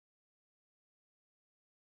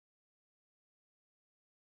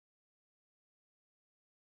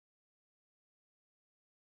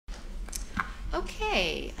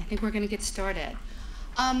Okay, I think we're going to get started.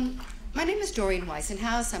 My name is Doreen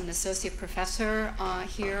Weisenhaus. I'm an associate professor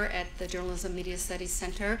here at the Journalism Media Studies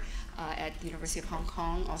Center at the University of Hong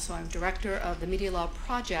Kong. Also, I'm director of the Media Law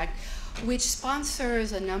Project, which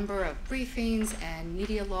sponsors a number of briefings and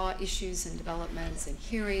media law issues and developments and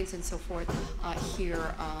hearings and so forth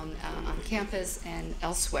here on campus and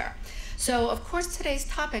elsewhere. So, of course, today's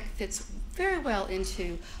topic fits very well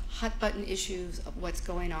into hot button issues of what's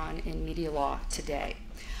going on in media law today.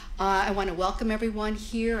 I want to welcome everyone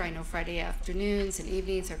here. I know Friday afternoons and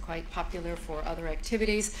evenings are quite popular for other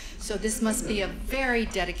activities, so this must be a very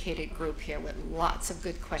dedicated group here with lots of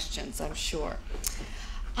good questions, I'm sure.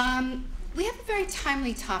 We have a very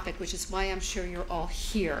timely topic, which is why I'm sure you're all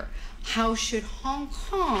here. How should Hong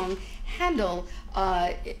Kong handle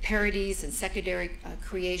parodies and secondary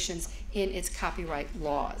creations in its copyright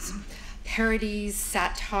laws? Parodies,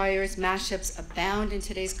 satires, mashups abound in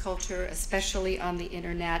today's culture, especially on the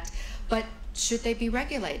internet, but should they be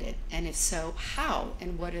regulated? And if so, how?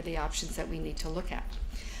 And what are the options that we need to look at?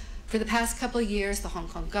 For the past couple of years, the Hong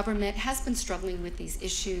Kong government has been struggling with these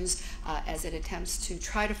issues as it attempts to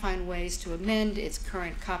try to find ways to amend its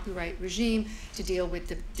current copyright regime to deal with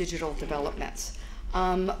the digital developments.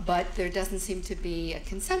 But there doesn't seem to be a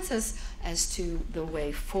consensus as to the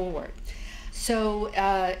way forward. So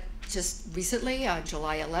just recently, on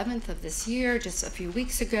July 11th of this year, just a few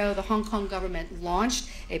weeks ago, the Hong Kong government launched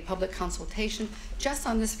a public consultation just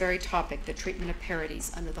on this very topic, the treatment of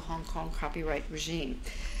parodies under the Hong Kong copyright regime.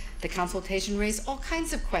 The consultation raised all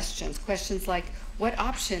kinds of questions. Questions like, what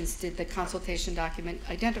options did the consultation document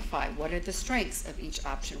identify? What are the strengths of each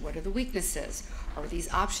option? What are the weaknesses? Are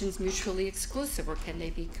these options mutually exclusive, or can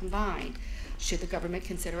they be combined? Should the government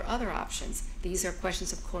consider other options? These are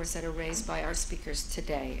questions, of course, that are raised by our speakers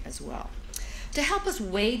today as well. To help us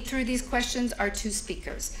wade through these questions are two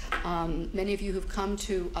speakers. Many of you who've come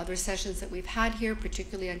to other sessions that we've had here,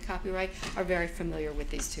 particularly on copyright, are very familiar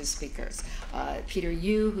with these two speakers. Peter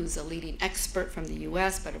Yu, who's a leading expert from the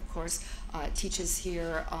US, but of course teaches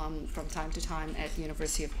here from time to time at the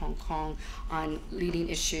University of Hong Kong on leading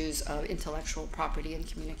issues of intellectual property and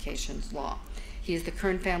communications law. He is the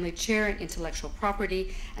Kern Family Chair in Intellectual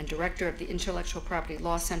Property and Director of the Intellectual Property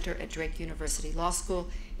Law Center at Drake University Law School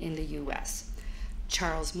in the US.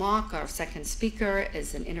 Charles Mok, our second speaker,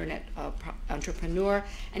 is an internet entrepreneur,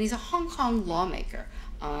 and he's a Hong Kong lawmaker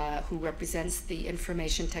who represents the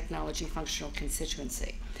Information Technology Functional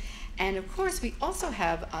Constituency. And of course, we also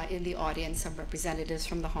have in the audience some representatives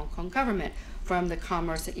from the Hong Kong government, from the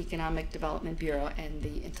Commerce and Economic Development Bureau and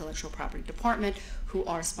the Intellectual Property Department, who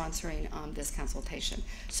are sponsoring this consultation.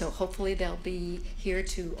 So hopefully they'll be here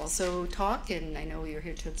to also talk, and I know you're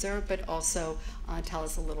here to observe, but also tell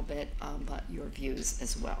us a little bit about your views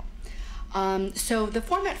as well. So the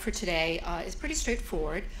format for today is pretty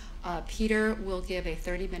straightforward. Peter will give a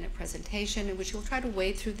 30-minute presentation in which he'll try to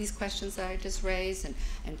wade through these questions that I just raised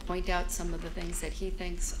and point out some of the things that he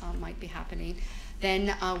thinks might be happening.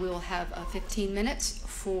 Then we will have 15 minutes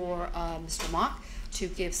for Mr. Mok to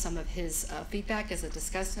give some of his feedback as a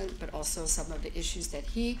discussant, but also some of the issues that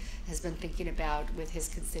he has been thinking about with his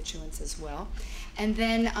constituents as well. And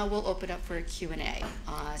then we'll open up for a Q&A.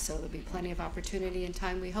 So there'll be plenty of opportunity and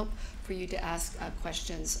time, we hope, for you to ask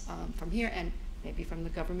questions from here and maybe from the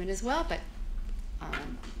government as well, but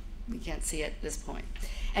we can't see at this point.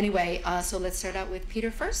 Anyway, so let's start out with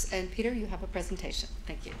Peter first. And Peter, you have a presentation.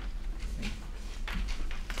 Thank you.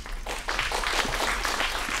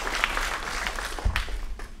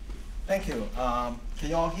 Thank you. Can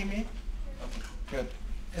you all hear me? Okay, good.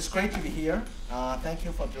 It's great to be here. Thank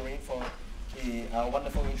you for Doreen for the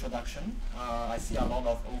wonderful introduction. I see a lot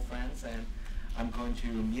of old friends, and I'm going to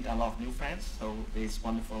meet a lot of new friends, so it's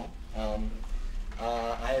wonderful.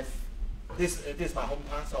 This is my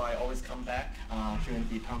hometown, so I always come back during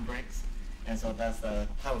the term breaks, and so that's the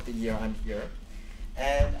time of the year I'm here.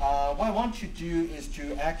 And what I want to do is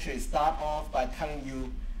to actually start off by telling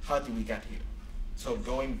you how did we get here. So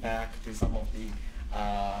going back to some of the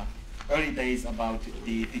early days about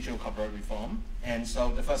the digital copyright reform. And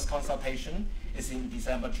so the first consultation is in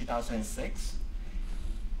December 2006.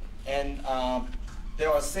 And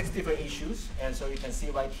there are 6 different issues. And so you can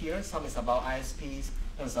see right here, some is about ISPs,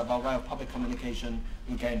 some is about right of public communication.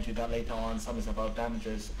 We'll get into that later on. Some is about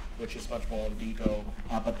damages, which is much more legal.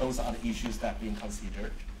 But those are the issues that are being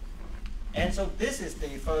considered. And so this is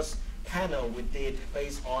the first panel we did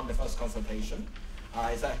based on the first consultation.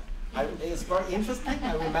 It's very interesting.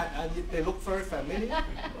 They look very familiar.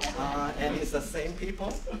 and it's the same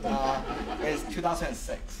people. It's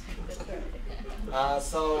 2006.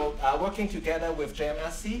 Working together with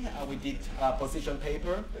JMSC, we did a position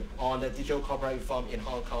paper on the digital copyright reform in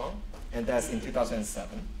Hong Kong, and that's in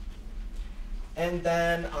 2007. And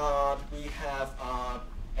then we have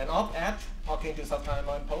an op-ed talking to some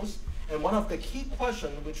Taiwan Post. And one of the key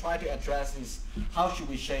questions we try to address is how should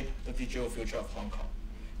we shape the digital future of Hong Kong?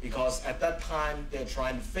 Because at that time, they're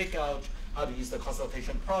trying to figure out how to use the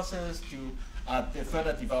consultation process to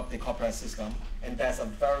further develop the copyright system. And that's a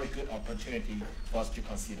very good opportunity for us to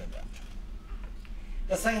consider that.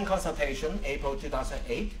 The second consultation, April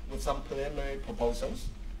 2008, with some preliminary proposals.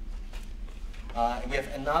 We have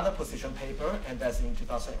another position paper, and that's in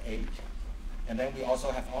 2008. And then we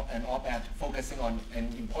also have an op-ed focusing on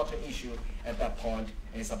an important issue at that point.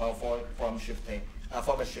 It's about format shifting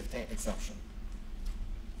exception.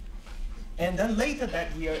 And then later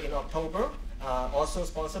that year in October, also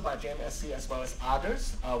sponsored by JMSC as well as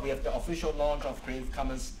others, we have the official launch of Creative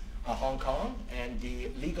Commons Hong Kong, and the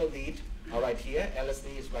legal lead right here,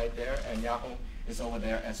 LSD is right there, and Yahoo is over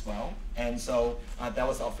there as well. And so that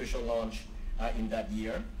was the official launch in that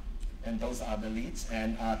year. And those are the leads.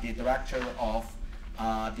 And the director of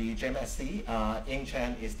the JMSC, Ying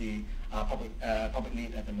Chen, is the public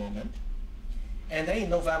lead at the moment. And then in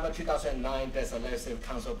November 2009, there's a Legislative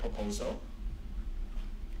Council proposal.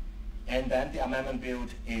 And then the amendment bill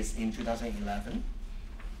is in 2011.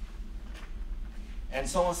 And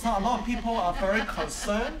so a lot of people are very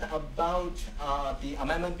concerned about the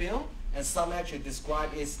amendment bill, and some actually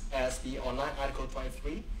describe it as the online Article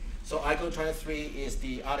 23. So Article 23 is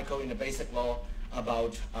the article in the Basic Law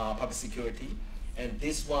about public security, and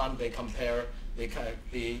this one they compare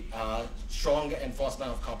the stronger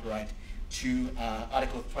enforcement of copyright to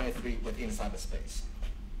Article 23 within cyberspace.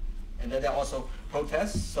 And then there are also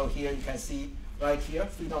protests. So here you can see right here,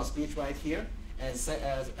 freedom of speech right here, and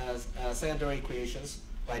secondary creations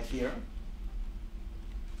right here.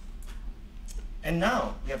 And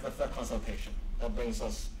now we have a third consultation that brings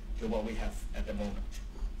us to what we have at the moment.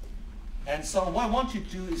 And so what I want to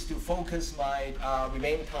do is to focus my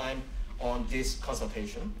remaining time on this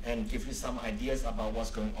consultation and give you some ideas about what's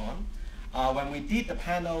going on. When we did the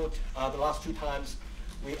panel the last two times,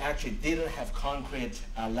 we actually didn't have concrete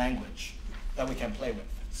language that we can play with.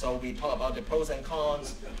 So we talk about the pros and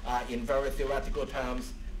cons in very theoretical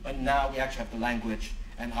terms, but now we actually have the language,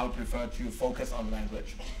 and I would prefer to focus on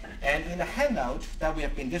language. And in the handout that we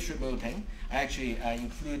have been distributing, I actually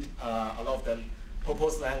include a lot of the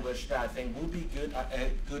proposed language that I think would be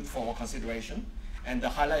good for consideration. And the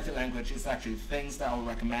highlighted language is actually things that I would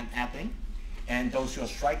recommend adding. And those who are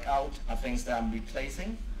strike out are things that I'm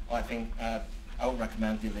replacing, or I think I would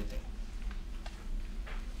recommend deleting.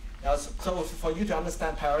 Now, so for you to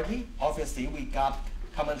understand parody, obviously we got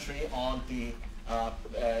commentary on the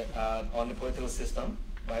political system,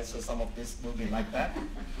 right? So some of this will be like that.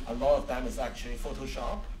 A lot of them is actually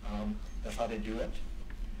Photoshop. That's how they do it.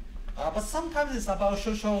 But sometimes it's about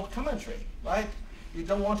social commentary, right? You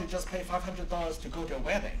don't want to just pay $500 to go to a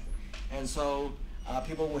wedding. And so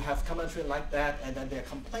people will have commentary like that, and then they're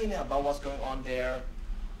complaining about what's going on there.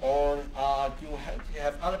 Or you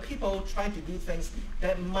have other people trying to do things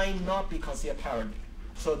that might not be considered parody.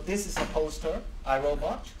 So this is a poster,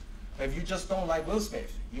 iRobot. If you just don't like Will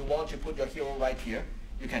Smith, you want to put your hero right here,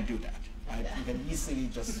 you can do that, right? You can easily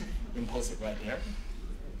just impose it right there.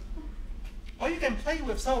 Or you can play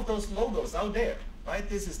with some of those logos out there, right?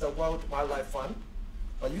 This is the World Wildlife Fund.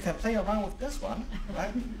 But you can play around with this one,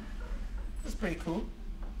 right? It's pretty cool.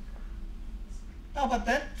 Now, but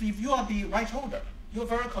then if you are the right holder, you're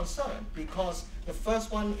very concerned because the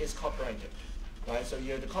first one is copyrighted, right? So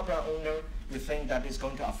you're the copyright owner, you think that it's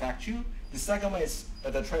going to affect you. The second one is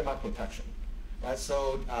the trademark protection, right?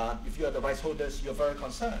 So if you are the rights holders, you're very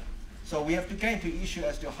concerned. So we have to get into issue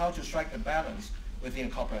as to how to strike the balance within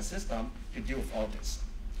the copyright system to deal with all this.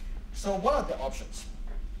 So what are the options?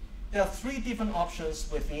 There are three different options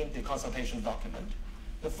within the consultation document.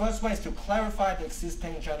 The first one is to clarify the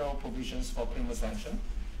existing general provisions for criminal sanction.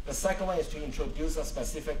 The second one is to introduce a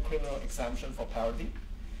specific criminal exemption for parody.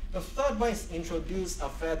 The third one is introduce a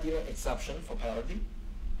fair dealing exception for parody.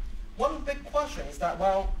 One big question is that,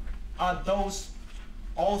 well, are those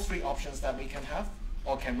all three options that we can have,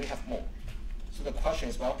 or can we have more? So the question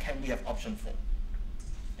is, well, can we have option 4?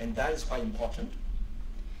 And that is quite important.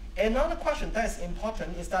 Another question that is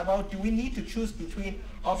important is that, well, do we need to choose between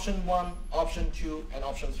option 1, option 2, and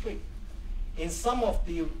option 3? In some of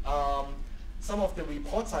the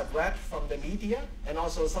reports I've read from the media, and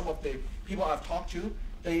also some of the people I've talked to,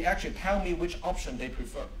 they actually tell me which option they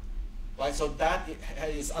prefer. Right? So that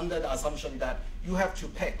is under the assumption that you have to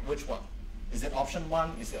pick which one. Is it option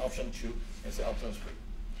 1? Is it option 2? Is it option 3?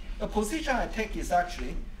 The position I take is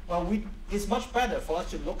actually, well, it's much better for us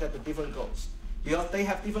to look at the different goals, because they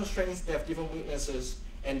have different strengths, they have different weaknesses,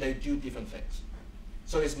 and they do different things.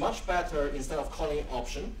 So it's much better, instead of calling it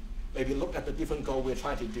option, maybe look at the different goal we're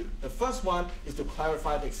trying to do. The first one is to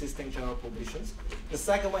clarify the existing general provisions. The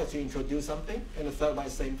second one is to introduce something, and the third one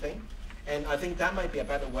is the same thing. And I think that might be a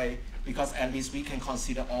better way, because at least we can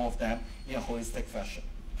consider all of them in a holistic fashion.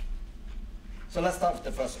 So let's start with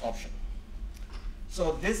the first option.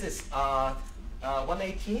 So this is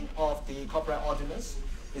 118 of the Copyright Ordinance.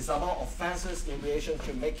 It's about offenses in relation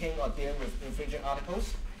to making or dealing with infringing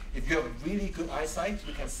articles. If you have really good eyesight,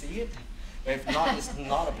 you can see it. If not, it's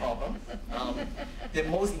not a problem. The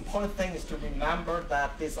most important thing is to remember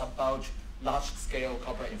that this is about large-scale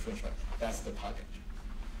copyright infringement. That's the target.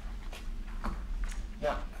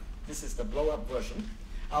 Now, this is the blow-up version.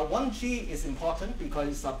 1G is important because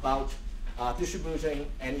it's about distributing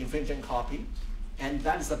an infringing copy, and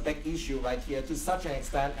that is a big issue right here to such an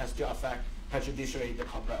extent as to affect prejudicially the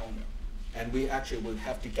copyright owner. And we actually will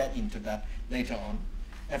have to get into that later on.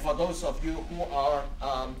 And for those of you who are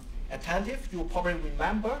attentive, you'll probably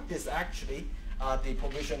remember this actually the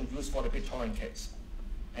provision used for the BitTorrent case.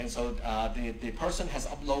 And so the person has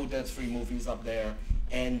uploaded 3 movies up there,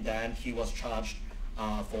 and then he was charged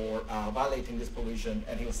for violating this provision,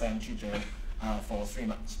 and he was sent to jail for 3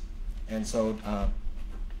 months. And so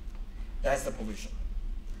that's the provision.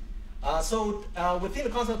 Within the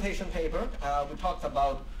consultation paper, we talked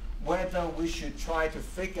about whether we should try to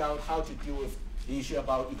figure out how to deal with the issue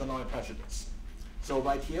about economic prejudice. So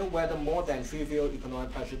right here, whether more than trivial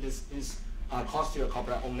economic prejudice is caused to a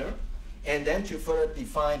copyright owner. And then to further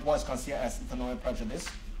define what's considered as economic prejudice,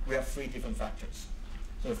 we have 3 different factors.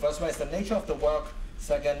 So the first one is the nature of the work,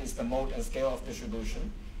 second is the mode and scale of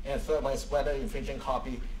distribution, and the third one is whether infringing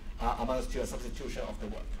copy amounts to a substitution of the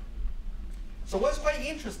work. So what's quite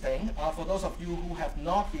interesting, for those of you who have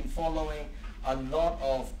not been following a lot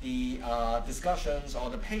of the discussions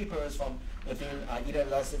or the papers from within either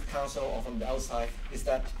legislative council or from the outside, is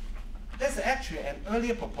that there's actually an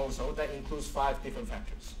earlier proposal that includes 5 different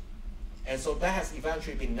factors. And so that has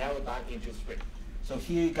eventually been narrowed down into 3. So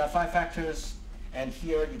here you got 5 factors, and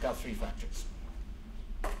here you got 3 factors.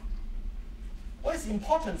 What is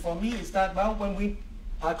important for me is that, well, when we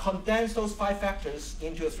condense those 5 factors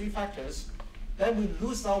into 3 factors, then we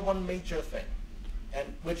lose out one major thing, and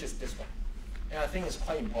which is this one. And I think it's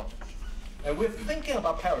quite important. And we're thinking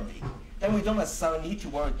about parody, then we don't necessarily need to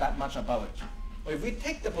worry that much about it. But if we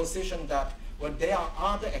take the position that when there are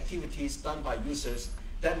other activities done by users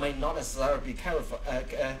that may not necessarily be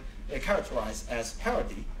characterized as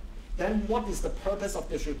parody, then what is the purpose of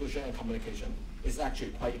distribution and communication is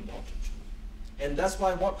actually quite important. And that's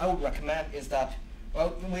why what I would recommend is that, well,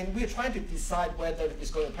 when we're trying to decide whether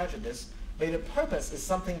it's going to prejudice, maybe the purpose is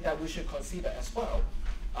something that we should consider as well,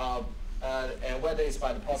 and whether it's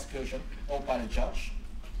by the prosecution or by the judge.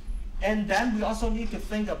 And then we also need to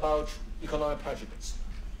think about economic prejudice.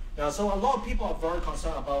 Now, so a lot of people are very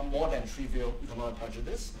concerned about more than trivial economic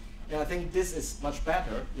prejudice, and I think this is much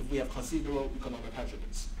better if we have considerable economic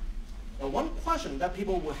prejudice. Now, one question that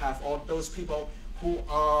people will have, or those people who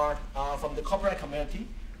are from the copyright community,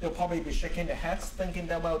 they'll probably be shaking their heads thinking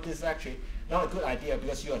that, well, this is actually not a good idea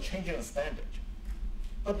because you are changing the standard.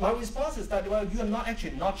 But my response is that, well, you are not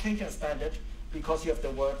actually not changing the standard because you have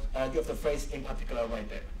the word, you have the phrase in particular right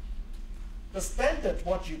there. The standard,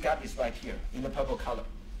 what you got is right here in the purple color,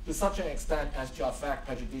 to such an extent as to affect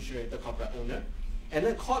prejudicially the copyright owner. And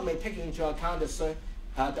the court may take into account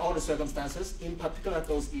all the circumstances, in particular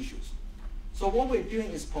those issues. So what we're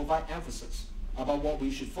doing is provide emphasis about what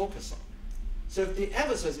we should focus on. So if the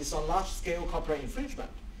emphasis is on large-scale copyright infringement,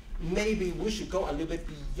 maybe we should go a little bit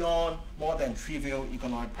beyond more than trivial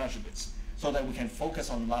economic prejudice so that we can focus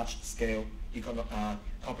on large-scale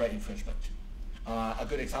copyright infringement. A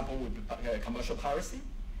good example would be commercial piracy,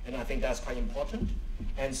 and I think that's quite important.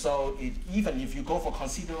 And so even if you go for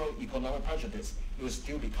considerable economic prejudice, it will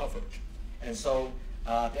still be covered. And so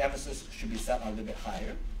the emphasis should be set a little bit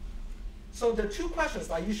higher. So the 2 questions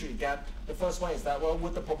I usually get, the first one is that, well,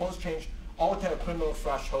 would the proposed change alter a criminal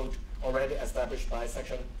threshold already established by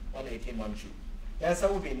section 118(1)(g)? The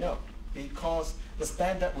answer would be no, because the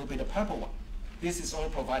standard will be the purple one. This is only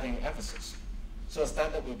providing emphasis. So the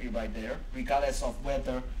standard will be right there, regardless of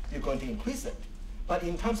whether you're going to increase it. But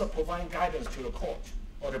in terms of providing guidance to the court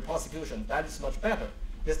or the prosecution, that is much better,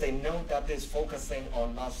 because they know that this is focusing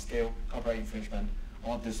on large-scale copyright infringement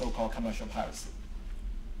or the so-called commercial piracy.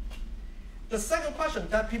 The second question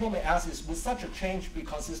that people may ask is, would such a change be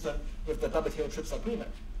consistent with the WTO TRIPS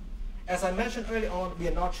agreement? As I mentioned earlier on, we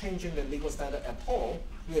are not changing the legal standard at all.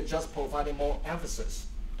 We are just providing more emphasis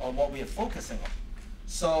on what we are focusing on.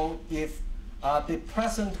 So if the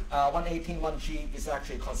present 118.1G is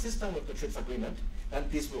actually consistent with the TRIPS agreement, then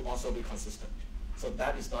this will also be consistent. So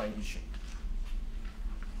that is not an issue.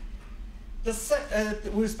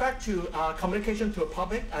 With respect to communication to a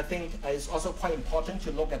public, I think it's also quite important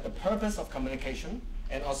to look at the purpose of communication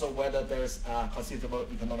and also whether there's considerable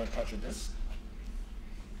economic prejudice.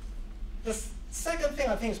 The second thing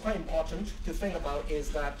I think is quite important to think about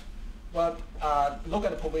is that, well, look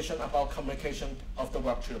at the provision about communication of the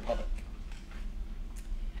work to the public.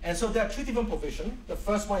 And so there are two different provisions. The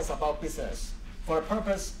first one is about business for the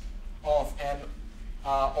purpose of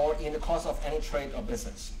or in the course of any trade or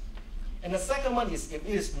business. And the second one is if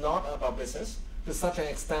it is not about business to such an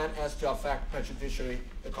extent as to affect prejudicially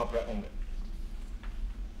the corporate owner.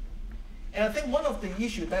 And I think one of the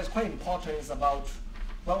issues that is quite important is about,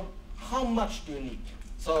 well, how much do you need?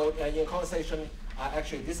 So in conversation,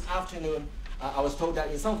 actually this afternoon, I was told that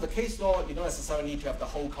in some of the case law, you don't necessarily need to have the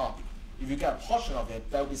whole copy. If you get a portion of it,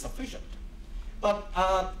 that will be sufficient. But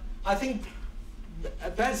I think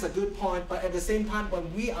that is a good point, but at the same time,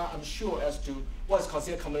 when we are unsure as to what is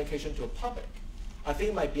considered communication to a public, I think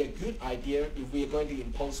it might be a good idea if we are going to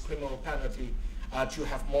impose criminal penalty to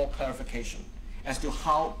have more clarification as to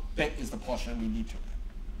how big is the portion we need to.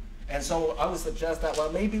 And so I would suggest that, well,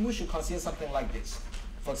 maybe we should consider something like this.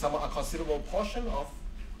 For example, a considerable portion of,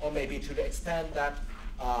 or maybe to the extent that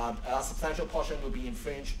a substantial portion will be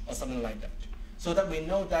infringed or something like that. So that we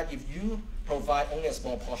know that if you provide only a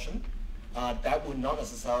small portion, that would not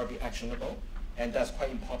necessarily be actionable, and that's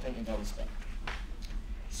quite important in that respect.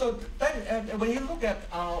 So then, when you look at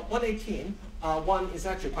 118, one is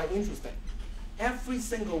actually quite interesting. Every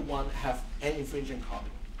single one have an infringing copy.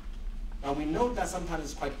 Now we know that sometimes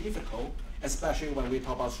it's quite difficult, especially when we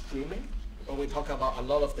talk about streaming, when we talk about a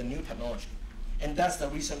lot of the new technology. And that's the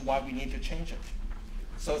reason why we need to change it.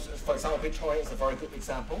 So for example, BitTorrent is a very good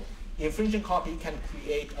example. The infringing copy can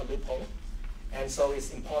create a loophole. And so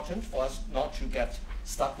it's important for us not to get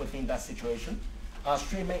stuck within that situation.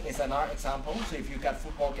 Streaming is another example. So if you get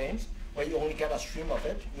football games where you only get a stream of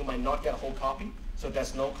it, you might not get a whole copy. So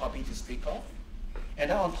there's no copy to speak of. And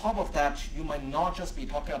then on top of that, you might not just be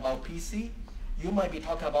talking about PC, you might be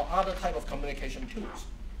talking about other type of communication tools.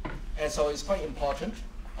 And so it's quite important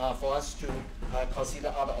for us to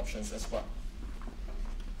consider other options as well.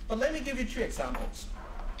 But let me give you two examples.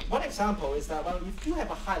 One example is that, well, if you have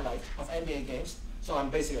a highlight of NBA games, so I'm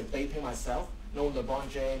basically dating myself, no LeBron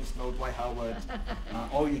James, no Dwight Howard,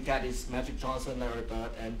 all you get is Magic Johnson, Larry Bird,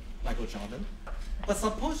 and Michael Jordan. But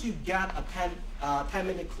suppose you get a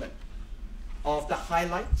 10-minute clip of the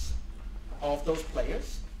highlights of those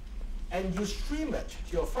players, and you stream it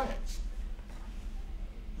to your friends.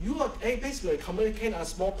 You are basically communicating a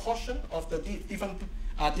small portion of the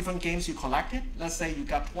different games you collected. Let's say you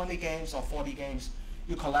got 20 games or 40 games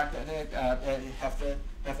you collect and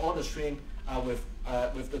have all the stream with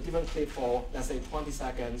the different clip for, let's say, 20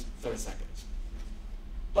 seconds, 30 seconds.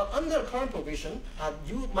 But under the current provision,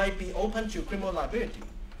 you might be open to criminal liability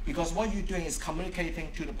because what you're doing is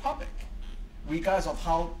communicating to the public, regardless of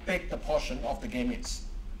how big the portion of the game is.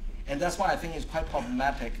 And that's why I think it's quite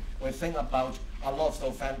problematic when we think about a lot of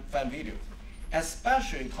those fan videos,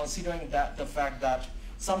 especially considering that the fact that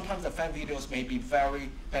sometimes the fan videos may be very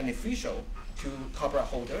beneficial to copyright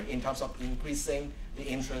holder in terms of increasing the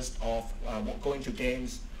interest of going to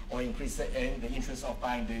games or increasing the interest of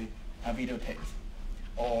buying the videotape.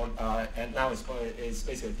 Or, and now it's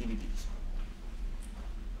basically DVDs.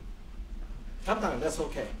 Sometimes that's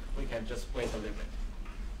okay. We can just wait a little bit.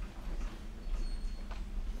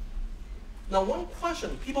 Now, one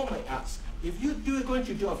question people might ask, if you're going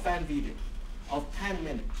to do a fan video of 10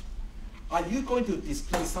 minutes, are you going to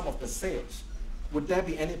display some of the sales? Would there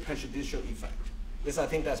be any prejudicial effect? Because I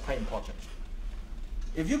think that's quite important.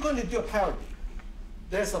 If you're going to do a parody,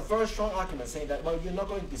 there's a very strong argument saying that, well, you're not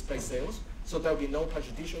going to display sales, so there will be no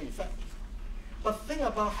prejudicial effect. But think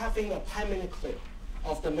about having a 10-minute clip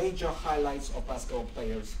of the major highlights of basketball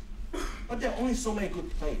players. But there are only so many good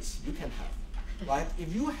plays you can have, right?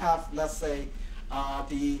 If you have, let's say,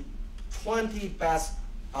 the 20 best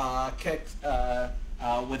kicks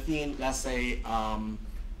within, let's say,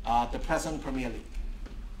 the present Premier League,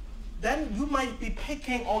 then you might be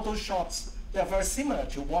picking all those shots that are very similar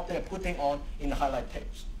to what they're putting on in the highlight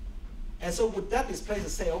tapes. And so would that display the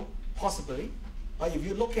sale? Possibly. But if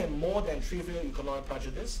you look at more than trivial economic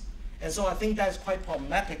prejudice, and so I think that is quite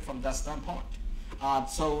problematic from that standpoint.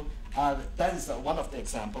 So that is one of the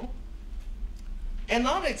examples.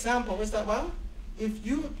 Another example is that, well, if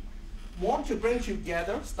you want to bring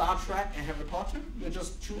together Star Trek and Harry Potter. You're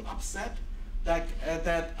just too upset that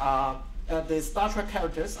the Star Trek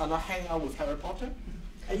characters are not hanging out with Harry Potter,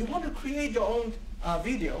 and you want to create your own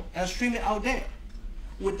video and stream it out there.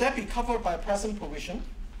 Would that be covered by present provision?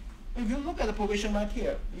 If you look at the provision right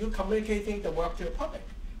here, you're communicating the work to the public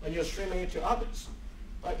when you're streaming it to others,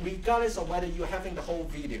 right? Regardless of whether you're having the whole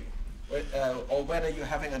video or whether you're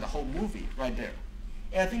having the whole movie right there.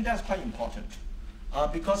 And I think that's quite important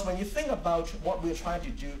because when you think about what we're trying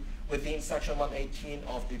to do within Section 118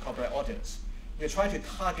 of the Copyright Ordinance, we're trying to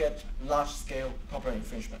target large-scale copyright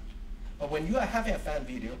infringement. But when you are having a fan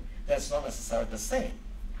video, that's not necessarily the same.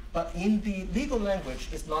 But in the legal language,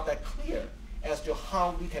 it's not that clear as to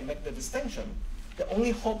how we can make the distinction. The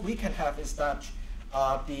only hope we can have is that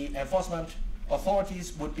the enforcement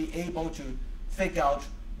authorities would be able to figure out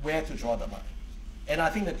where to draw the line. And I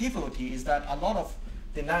think the difficulty is that a lot of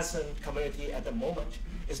the Nelson community at the moment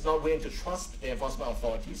is not willing to trust the enforcement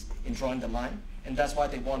authorities in drawing the line, and that's why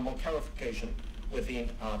they want more clarification within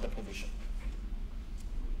the provision.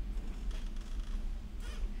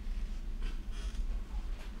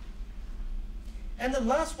 And the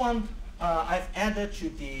last one I've added to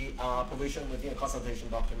the provision within the consultation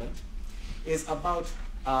document is about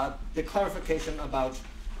the clarification about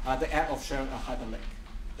the act of sharing a hyperlink.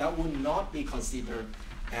 That would not be considered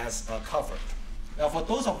as covered. Now, for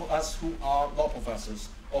those of us who are law professors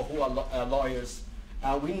or who are lawyers,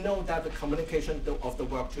 we know that the communication of the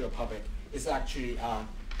work to the public is actually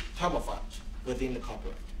termified within the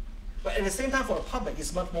copyright. But at the same time, for the public,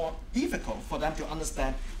 it's much more difficult for them to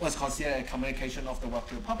understand what's considered a communication of the work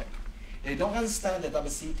to the public. They don't understand the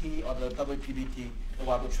WCT or the WPPT, the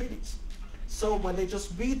Weisenhaus treaties. So when they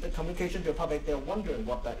just read the communication to the public, they're wondering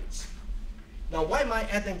what that is. Now, why am I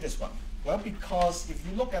adding this one? Well, because if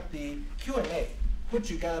you look at the Q&A put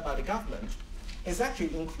together by the government, it's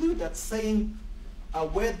actually included saying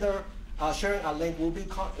whether sharing a link will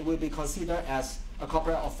be considered as a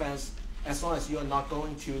copyright offense as long as you are not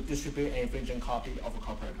going to distribute an infringing copy of a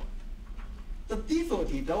copyright work. The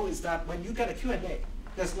difficulty, though, is that when you get a Q&A,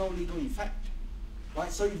 there's no legal effect,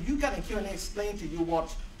 right? So if you get a Q&A explain to you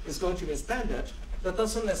what is going to be standard, that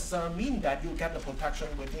doesn't necessarily mean that you get the protection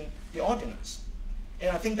within the ordinance.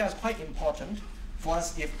 And I think that's quite important for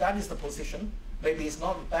us. If that is the position, maybe it's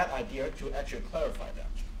not a bad idea to actually clarify that.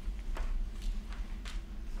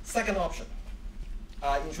 Second option,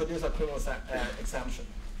 introduce a criminal exemption.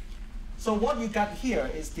 So what you got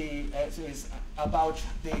here is about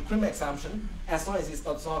the criminal exemption as long as it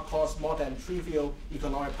does not cause more than trivial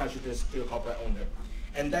economic prejudice to the copyright owner.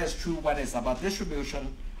 And that's true whether it's about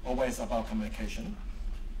distribution or whether it's about communication.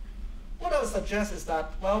 What I would suggest is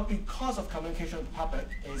that, well, because of communication with the public,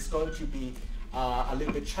 it's going to be a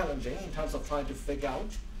little bit challenging in terms of trying to figure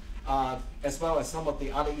out, as well as some of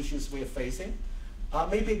the other issues we are facing.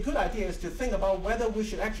 Maybe a good idea is to think about whether we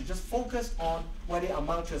should actually just focus on whether it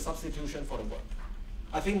amounts to a substitution for the work.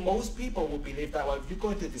 I think most people will believe that, well, if you're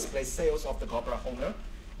going to display sales of the copyright owner,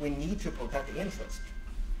 we need to protect the interest.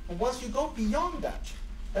 But once you go beyond that,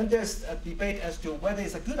 then there's a debate as to whether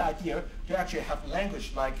it's a good idea to actually have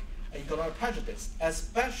language like economic prejudice,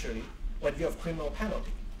 especially when you have criminal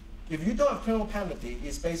penalty. If you don't have criminal penalty,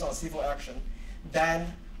 it's based on civil action,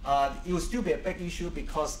 then it will still be a big issue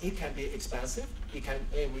because it can be expensive,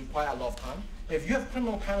 it require a lot of time. If you have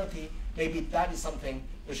criminal penalty, maybe that is something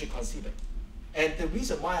we should consider. And the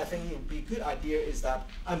reason why I think it would be a good idea is that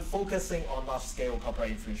I'm focusing on large-scale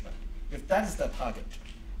copyright infringement. If that is the target,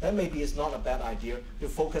 then maybe it's not a bad idea to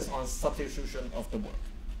focus on substitution of the work.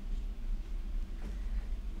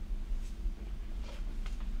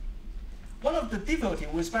 One of the difficulties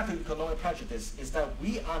with respect to economic prejudice is that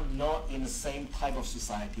we are not in the same type of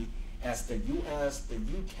society as the US, the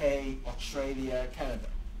UK, Australia, Canada.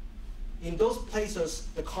 In those places,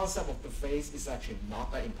 the concept of the face is actually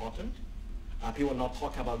not that important. People are not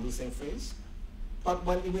talking about losing face. But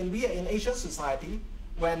when we are in Asian society,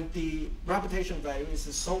 when the reputation value is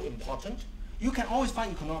so important, you can always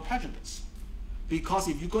find economic prejudice. Because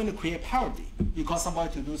if you're going to create parody, you cause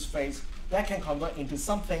somebody to lose face, that can convert into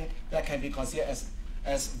something that can be considered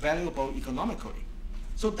as valuable economically.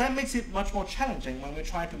 So that makes it much more challenging when we're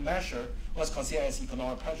trying to measure what's considered as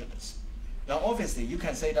economic prejudice. Now, obviously, you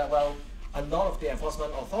can say that, well, a lot of the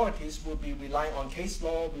enforcement authorities will be relying on case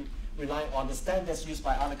law, relying on the standards used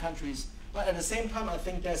by other countries. But at the same time, I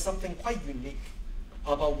think there's something quite unique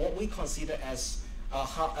about what we consider as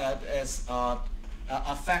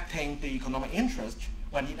affecting the economic interest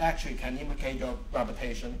when it actually can implicate your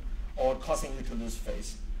reputation or causing you to lose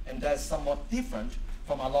face. And that's somewhat different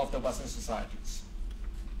from a lot of the Western societies.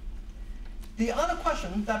 The other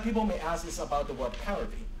question that people may ask is about the word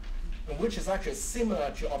parody. which is actually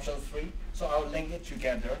similar to option 3. So I'll link it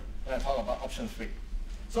together when I talk about option 3.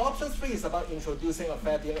 So option 3 is about introducing a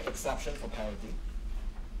fair dealing exception for parody.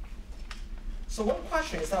 So one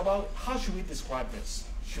question is about how should we describe this?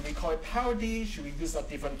 Should we call it parody? Should we use a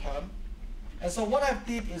different term? And so what I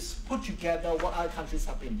did is put together what other countries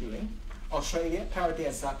have been doing. Australia, parody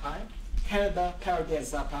and satire. Canada, parody and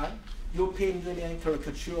satire. European Union,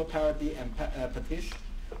 caricature, parody and pastiche.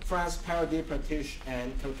 France, parody, pastiche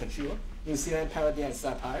and caricature. New Zealand, parody and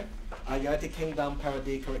satire. United Kingdom,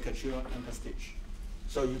 parody, caricature and pastiche.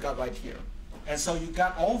 So you got right here. And so you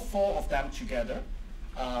got all 4 of them together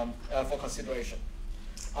for consideration.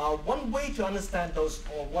 One way to understand those,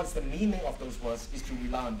 or what's the meaning of those words, is to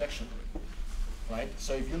rely on dictionary. Right?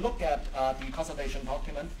 So if you look at the consultation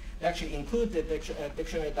document, they actually include the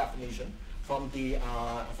dictionary definition from the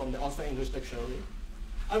Oxford English Dictionary.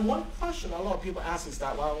 And one question a lot of people ask is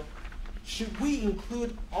that, well, should we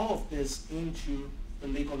include all of this into the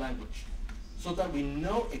legal language so that we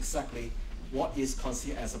know exactly what is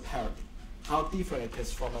considered as a parody, how different it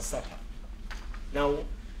is from a satire? Now,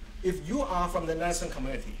 if you are from the national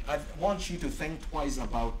community, I want you to think twice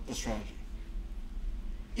about the strategy.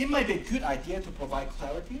 It might be a good idea to provide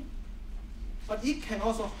clarity, but it can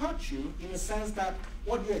also hurt you in the sense that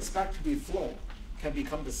what you expect to be flow can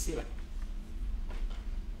become the ceiling.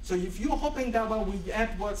 So if you're hoping that when we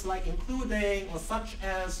add words like including or such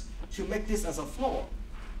as to make this as a floor,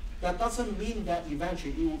 that doesn't mean that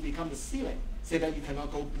eventually it will become the ceiling, so that you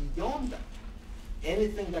cannot go beyond that.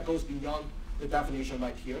 Anything that goes beyond the definition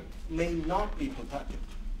right here may not be protected.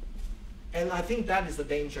 And I think that is the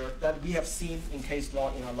danger that we have seen in case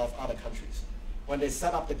law in a lot of other countries. When they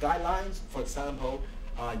set up the guidelines, for example,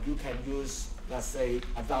 you can use, let's say,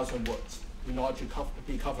 1,000 words in order to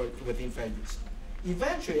be covered within fair use.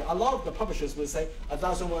 Eventually, a lot of the publishers will say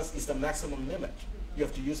 1,000 words is the maximum limit. You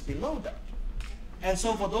have to use below that. And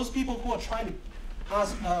so for those people who are trying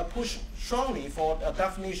to push strongly for a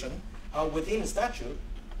definition within the statute,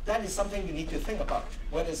 that is something you need to think about,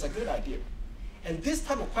 whether it's a good idea. And this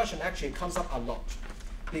type of question actually comes up a lot,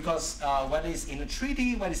 because whether it's in a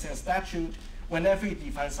treaty, whether it's in a statute, whenever you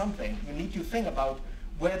define something, you need to think about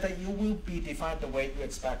whether you will be defined the way you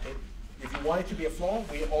expect it. If you want it to be a flaw,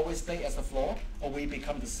 will it always stay as a flaw, or will it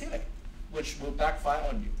become the ceiling, which will backfire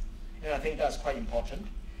on you? And I think that's quite important.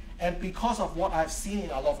 And because of what I've seen in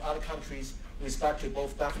a lot of other countries with respect to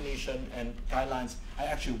both definition and guidelines, I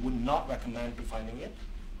actually would not recommend defining it,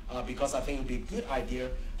 because I think it would be a good idea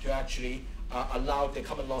to actually allow the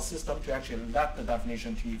common law system to actually let the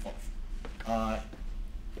definition to evolve.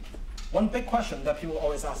 One big question that people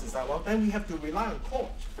always ask is that, well, then we have to rely on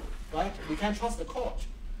court, right? We can't trust the court.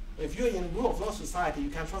 If you're in a rule of law society, you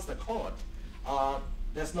can't trust the court.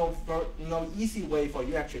 There's no easy way for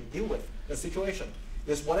you actually deal with the situation.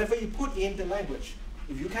 Because whatever you put in the language,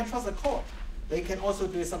 if you can't trust the court, they can also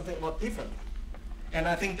do something a lot different. And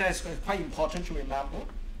I think that's quite important to remember.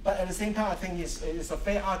 But at the same time, I think it's a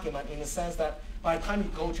fair argument in the sense that by the time you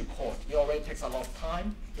go to court, it already takes a lot of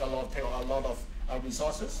time, it takes a lot of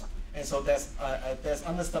resources. And so there's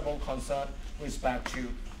understandable concern with respect to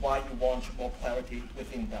why you want more clarity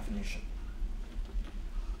within definition.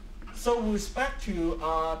 So with respect to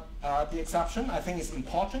the exception, I think it's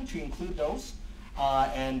important to include those,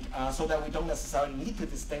 and so that we don't necessarily need to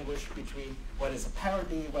distinguish between whether it's a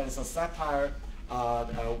parody, whether it's a satire,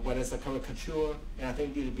 whether it's a caricature, and I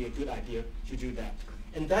think it would be a good idea to do that.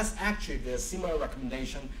 And that's actually the similar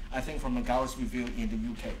recommendation, I think, from McGow's review in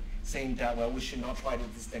the UK, saying that, well, we should not try to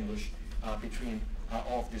distinguish between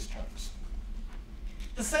all of these terms.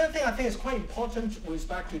 The second thing I think is quite important with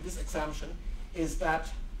respect to this exemption is that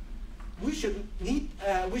we should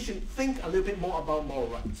think a little bit more about moral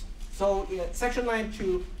rights. So Section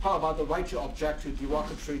 9.2 talk about the right to object to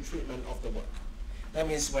derogatory treatment of the work. That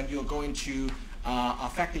means when you're going to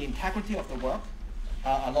affect the integrity of the work,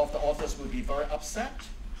 a lot of the authors will be very upset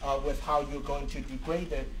with how you're going to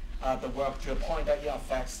degrade the work to a point that it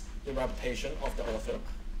affects the reputation of the author.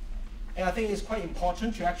 And I think it's quite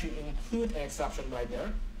important to actually include an exception right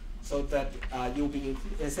there, so that you'll be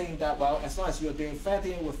saying that, well, as long as you're doing fair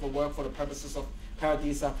dealing with the work for the purposes of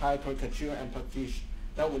parody, satire, caricature, and pastiche,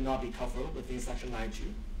 that would not be covered within Section 9.2.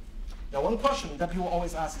 Now, one question that people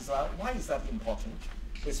always ask is, why is that important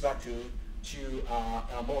with respect to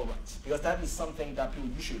moral rights? Because that is something that people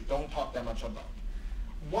usually don't talk that much about.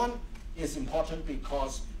 One is important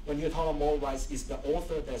because when you talk about moral rights, it's the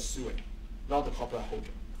author that's suing, not the copyright holder,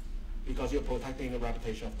 because you're protecting the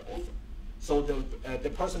reputation of the author. So the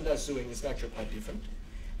person that's suing is actually quite different.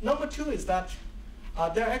 Number two is that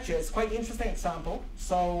there actually is quite interesting example.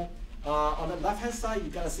 So On the left-hand side, you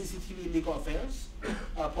got a CCTV legal affairs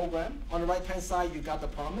program. On the right-hand side, you got The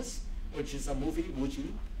Promise, which is a movie,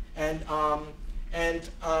 Wuji. And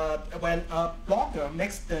when a blogger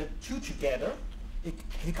makes the two together,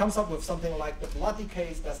 he comes up with something like the bloody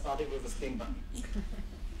case that started with a steamboat.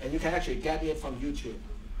 And you can actually get it from YouTube.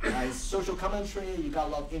 It's social commentary, you got a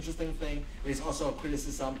lot of interesting things. It's also a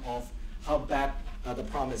criticism of how bad The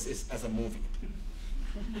Promise is as a movie.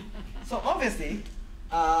 So obviously,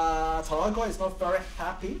 Honourable is not very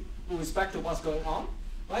happy with respect to what's going on,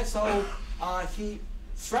 right? So he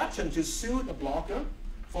threatened to sue the blogger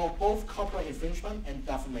for both copyright infringement and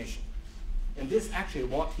defamation. And this is actually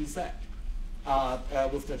what he said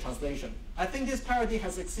with the translation. I think this parody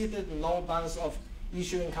has exceeded the normal bounds of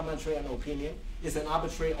issuing commentary and opinion. It's an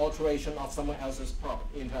arbitrary alteration of someone else's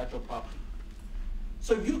intellectual property.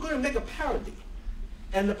 So if you're going to make a parody,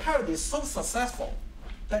 and the parody is so successful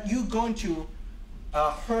that you're going to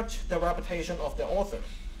hurt the reputation of the author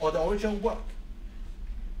or the original work,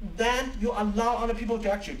 then you allow other people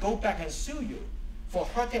to actually go back and sue you for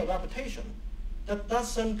hurting a reputation. That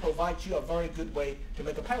doesn't provide you a very good way to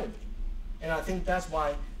make a parody. And I think that's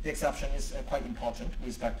why the exception is quite important with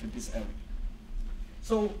respect to this area.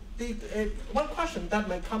 So one question that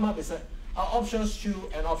may come up is that are options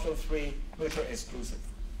 2 and option 3 mutually exclusive?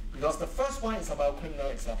 Because the first one is about criminal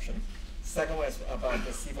exception. Second one is about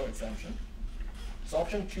the civil exemption. So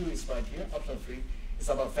option 2 is right here. Option 3 is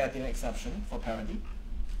about fair dealing exception for parody.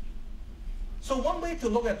 So one way to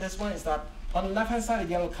look at this one is that on the left-hand side, the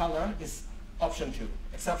yellow color is option 2,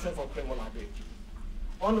 exception for criminal liability.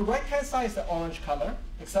 On the right-hand side is the orange color,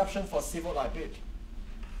 exception for civil liability.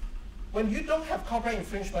 When you don't have copyright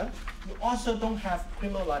infringement, you also don't have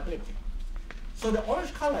criminal liability. So the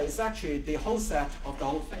orange color is actually the whole set of the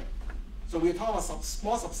whole thing. So we're talking about some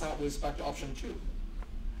small subset with respect to option 2.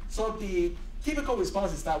 So the typical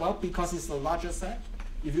response is that, well, because it's the larger set,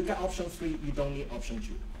 if you get option 3, you don't need option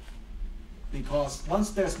 2. Because once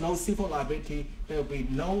there's no civil liability, there will be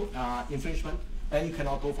no infringement, then you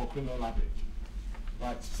cannot go for criminal liability.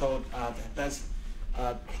 Right? So that's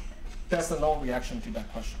the no reaction to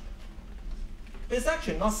that question. It's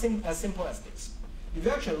actually not as simple as this. If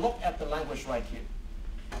you actually look at the language right here,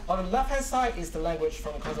 on the left-hand side is the language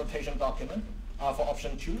from the consultation document for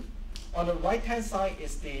option 2. On the right-hand side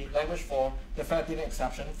is the language for the fair dealing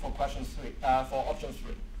exception for question 3, for option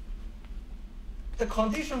 3. The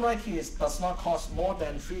condition right here is does not cause more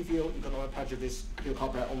than trivial economic prejudice to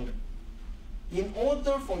copyright owner. In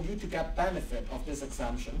order for you to get benefit of this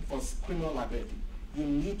exemption for criminal liability, you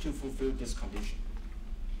need to fulfill this condition.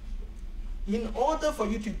 In order for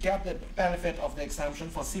you to get the benefit of the exemption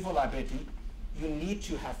for civil liability, you need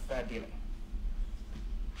to have fair dealing.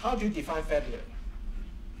 How do you define fair dealing?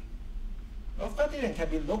 Well, fair dealing can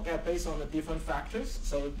be looked at based on the different factors.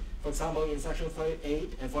 So, for example, in section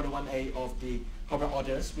 38 and 41A of the corporate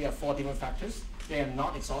orders, we have 4 different factors. They are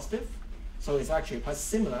not exhaustive. So it's actually quite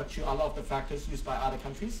similar to a lot of the factors used by other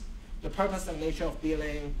countries. The purpose and nature of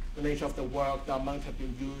dealing, the nature of the work, the amount have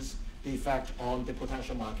been used, the effect on the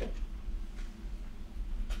potential market.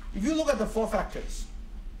 If you look at the 4 factors,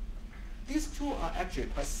 these 2 are actually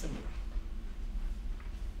quite similar.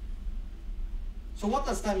 So what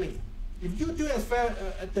does that mean? If you do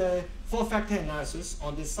the 4-factor analysis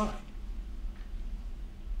on this side,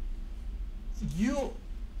 you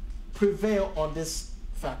prevail on this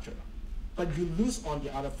factor, but you lose on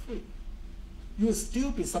the other 3. You will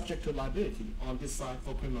still be subject to liability on this side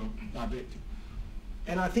for criminal liability.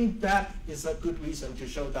 And I think that is a good reason to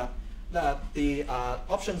show that the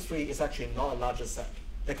option 3 is actually not a larger set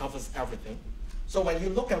that covers everything. So when you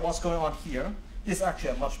look at what's going on here, this is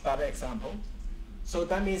actually a much better example. So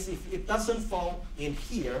that means if it doesn't fall in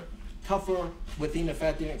here, cover within the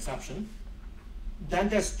fair dealing exception, then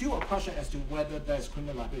there's still a question as to whether there's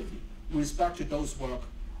criminal liability with respect to those work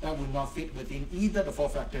that would not fit within either the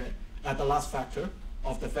 4-factor, the last factor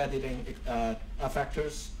of the fair dealing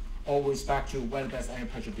factors, or with respect to whether there's any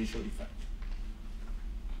prejudicial effect.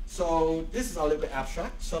 So this is a little bit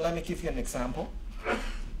abstract, so let me give you an example.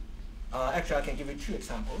 Actually, I can give you 2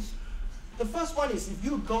 examples. The first one is if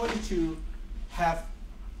you're going to have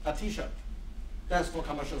a t-shirt that's for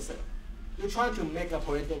commercial sale. You try to make a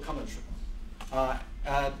political commentary.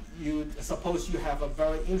 You suppose you have a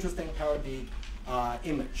very interesting parody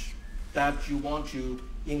image that you want to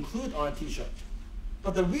include on a t-shirt.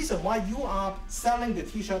 But the reason why you are selling the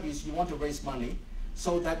t-shirt is you want to raise money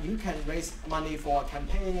so that you can raise money for a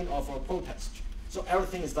campaign or for a protest. So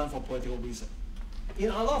everything is done for political reason. In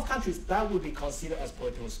a lot of countries, that would be considered as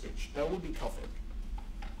political speech. That would be covered.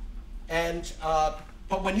 And,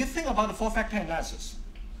 but when you think about the 4-factor analysis,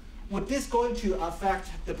 Would this going to affect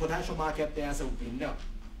the potential market? The answer would be no.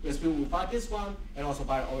 Because people will buy this one and also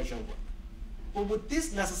buy the original work. But would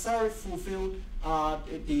this necessarily fulfill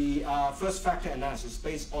the first factor analysis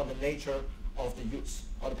based on the nature of the use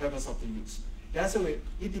or the purpose of the use? The answer is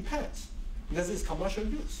it depends, because it's commercial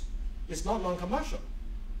use. It's not non-commercial.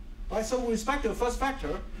 Right? So with respect to the first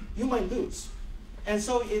factor, you might lose. And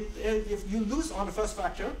so if you lose on the first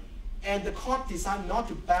factor, and the court decide not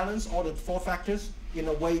to balance all the 4 factors in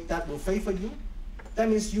a way that will favor you, that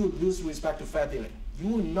means you lose with respect to fair dealing. You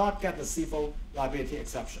will not get the civil liability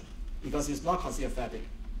exception because it's not considered fair dealing.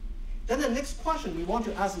 Then the next question we want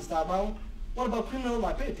to ask is that, well, what about criminal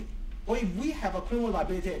liability? Well, if we have a criminal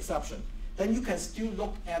liability exception, then you can still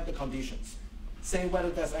look at the conditions, say whether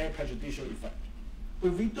there's any prejudicial effect.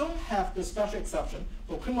 If we don't have the special exception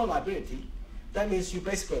for criminal liability, that means you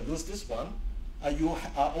basically lose this one. You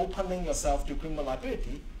are opening yourself to criminal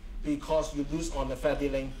liability because you lose on the fair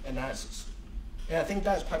dealing analysis. And I think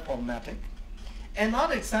that is quite problematic.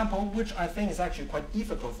 Another example, which I think is actually quite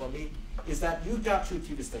difficult for me, is that you got 2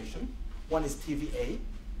 TV stations. One is TVA,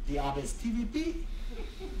 the other is TVB.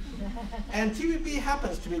 And TVB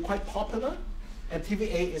happens to be quite popular, and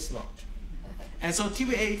TVA is not. And so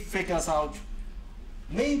TVA figures out,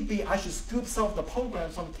 maybe I should scoop some of the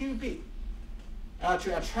programs from TVB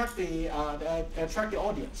to attract the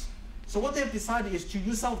audience. So what they've decided is to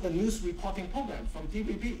use some of the news reporting programs from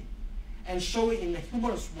TVB and show it in a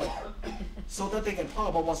humorous way so that they can talk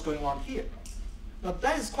about what's going on here. Now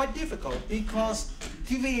that is quite difficult because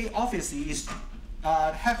TVA obviously is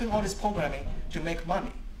having all this programming to make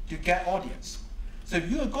money, to get audience. So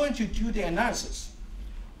if you are going to do the analysis,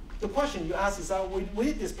 the question you ask is, will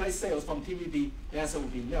it display sales from TVB? The answer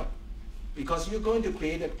would be no, because you're going to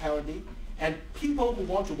create a parody, and people who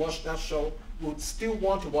want to watch that show would still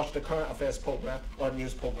want to watch the current affairs program or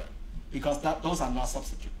news program, because those are not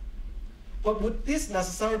substitute. But would this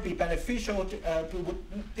necessarily be beneficial? Would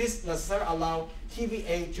this necessarily allow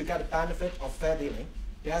TVA to get the benefit of fair dealing?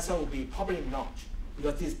 The answer would be probably not,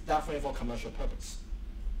 because this is definitely for commercial purpose.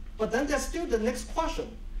 But then there's still the next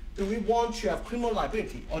question. Do we want to have criminal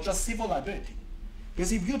liability or just civil liability?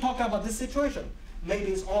 Because if you talk about this situation,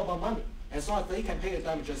 maybe it's all about money. As long as they can pay the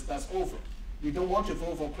damages, that's over. You don't want to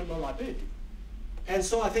vote for criminal liability. And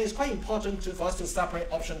so I think it's quite important for us to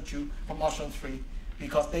separate option 2 from option 3,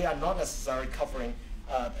 because they are not necessarily covering,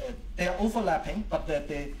 they are overlapping, but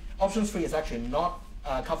the option 3 is actually not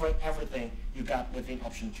covering everything you got within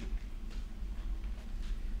option 2.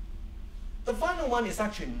 The final one is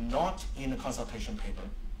actually not in the consultation paper.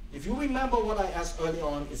 If you remember what I asked early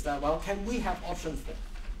on, is that, well, can we have option 4?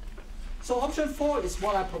 So option 4 is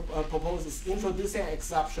what I propose is introducing an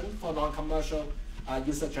exception for non-commercial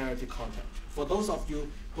user-generated content. For those of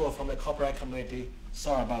you who are from the copyright community,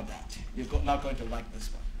 sorry about that. You're not going to like this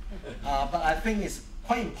one. But I think it's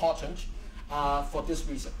quite important for this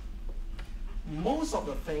reason. Most of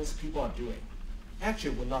the things people are doing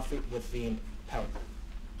actually would not fit within parody.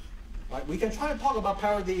 Right? We can try to talk about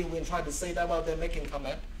parody, we can try to say that, well, they're making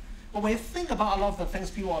comment. But when you think about a lot of the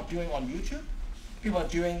things people are doing on YouTube, people are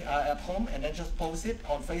doing at home and then just post it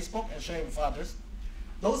on Facebook and share it with others,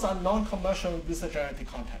 those are non-commercial user-generated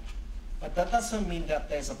content. But that doesn't mean that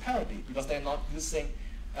there's a parody, because they're not using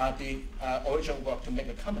the original work to make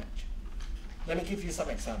a comment. Let me give you some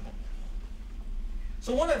example.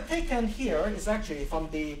 So what I've taken here is actually from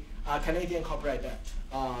the Canadian Copyright Act.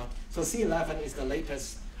 So C11 is the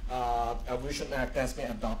latest Revision Act that's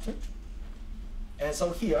been adopted. And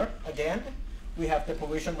so here, again, we have the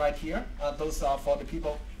provision right here. Those are for the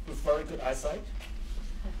people with very good eyesight.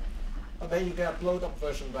 And then you get a blown up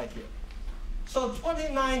version right here. So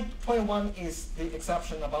 29.21 is the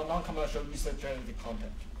exception about non-commercial user-generated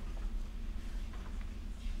content.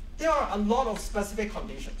 There are a lot of specific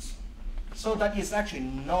conditions. So that is actually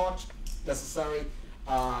not necessarily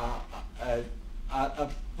a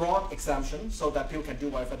broad exemption so that people can do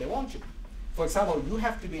whatever they want to. For example, you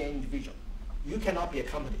have to be an individual. You cannot be a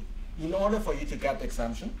company. In order for you to get the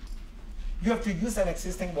exemption, you have to use an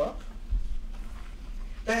existing work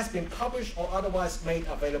that has been published or otherwise made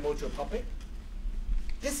available to the public.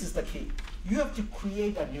 This is the key. You have to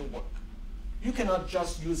create a new work. You cannot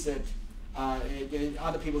just use it in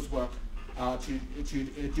other people's work to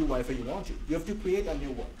do whatever you want to. You have to create a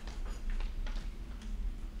new work.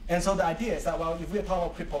 And so the idea is that, well, if we're talking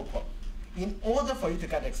about quid pro quo, in order for you to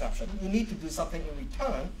get the exception, you need to do something in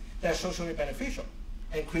return that's socially beneficial.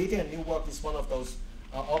 And creating a new work is one of those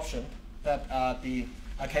options that the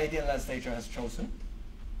Canadian legislature has chosen.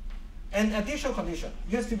 An additional condition,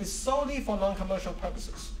 it has to be solely for non-commercial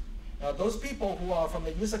purposes. Those people who are from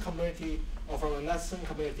the user community or from a listening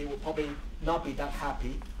community will probably not be that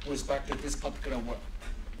happy with respect to this particular work.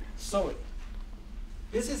 Sorry.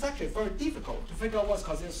 This is actually very difficult to figure out what's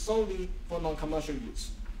considered solely for non-commercial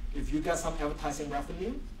use. If you get some advertising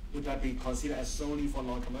revenue, would that be considered as solely for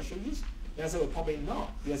non-commercial use? The answer would probably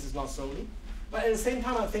not, because it's not solely. But at the same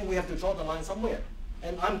time, I think we have to draw the line somewhere.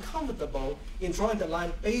 And I'm comfortable in drawing the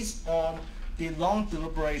line based on the long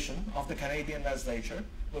deliberation of the Canadian legislature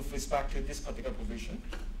with respect to this particular provision.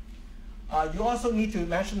 You also need to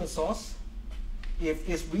mention the source if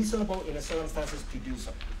it's reasonable in the circumstances to do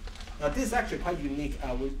so. Now, this is actually quite unique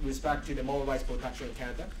with respect to the moral rights protection in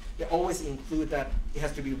Canada. They always include that it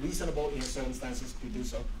has to be reasonable in the circumstances to do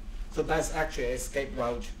so. So that's actually an escape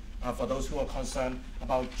route for those who are concerned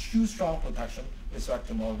about too strong protection with respect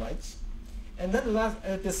to moral rights. And then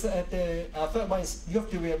the third one is you have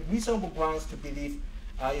to have reasonable grounds to believe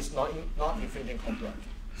it's not infringing copyright.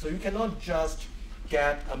 So you cannot just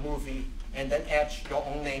get a movie and then add your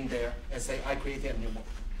own name there and say, I created a new work.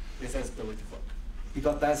 This is derivative work.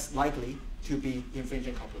 Because that's likely to be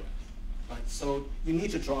infringing copyright. Right? So you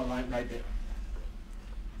need to draw a line right there.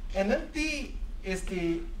 And then D is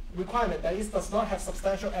the requirement that it does not have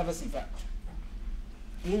substantial adverse effect,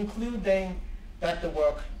 including that the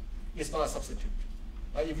work is not a substitute.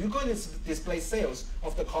 Right? If you're going to display sales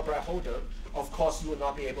of the copyright holder, of course you will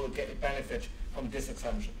not be able to get a benefit from this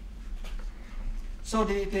exemption. So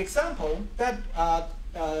the example that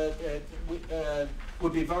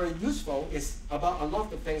would be very useful is about a lot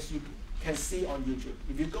of the things you can see on YouTube.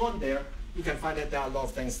 If you go on there, you can find that there are a lot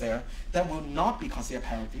of things there that will not be considered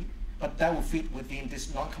parody, but that will fit within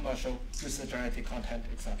this non-commercial user-generated content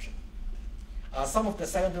exception. Some of the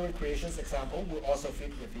secondary creations example will also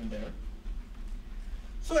fit within there.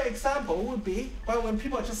 So an example would be, well, when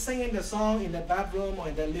people are just singing the song in their bedroom or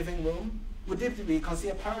in their living room, would it be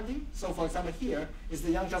considered parody? So for example, here is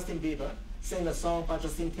the young Justin Bieber singing a song by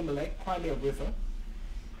Justin Timberlake, Cry Me a River.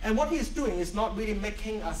 And what he's doing is not really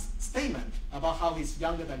making a statement about how he's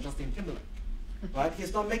younger than Justin Timberlake, right?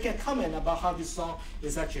 He's not making a comment about how this song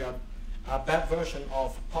is actually a bad version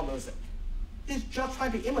of pop music. He's just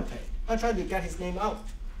trying to imitate, not trying to get his name out.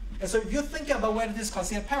 And so if you're thinking about whether this is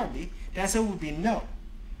considered parody, the answer would be no.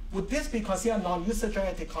 Would this be considered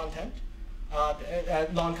non-user-generated content,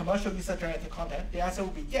 non-commercial user-generated content? The answer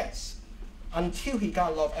would be yes, until he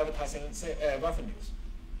got a lot of advertising revenues.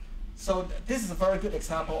 So this is a very good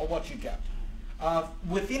example of what you get.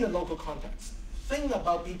 Within the local context, think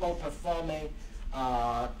about people performing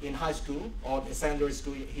in high school or secondary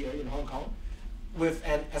school here in Hong Kong with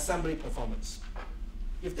an assembly performance.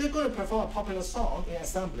 If they're going to perform a popular song in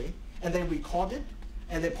assembly and they record it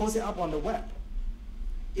and they post it up on the web,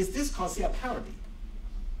 is this considered a parody?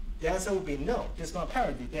 The answer would be no, this is not a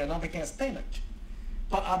parody. They are not making a statement.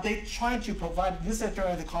 But are they trying to provide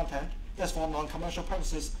user-generated content that's for non-commercial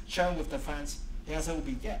purposes, sharing with their friends? The answer would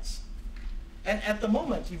be yes. And at the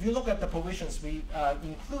moment, if you look at the provisions we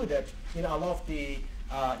included in a lot of the,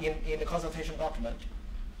 in the consultation document,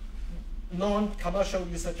 non-commercial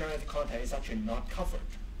user-generated content is actually not covered.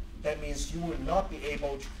 That means you will not be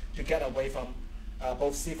able to get away from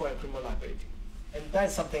both civil and criminal liability. And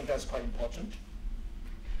that's something that's quite important.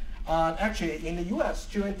 Actually, in the US,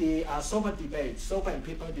 during the SOPA debate, SOPA and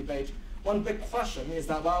PIPA debate, one big question is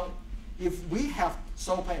that, well, if we have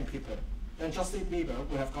SOPA and PIPA, then Justin Bieber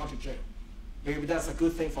would have gone to jail. Maybe that's a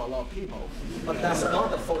good thing for a lot of people, but that's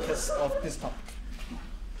not the focus of this topic.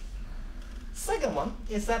 Second one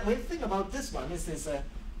is that when you think about this one,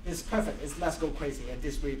 it's perfect. It's Let's Go Crazy, and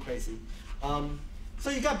this really crazy. So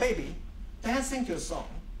you got Baby dancing to a song,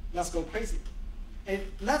 Let's Go Crazy. And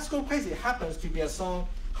Let's Go Crazy happens to be a song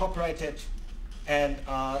copyrighted and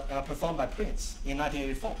performed by Prince in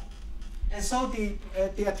 1984. And so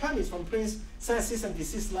the attorneys from Prince sent a cease and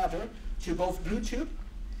desist letter to both YouTube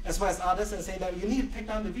as well as others and say that you need to take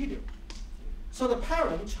down the video. So the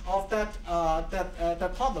parent of that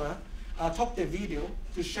toddler took the video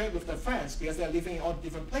to share it with their friends because they're living in all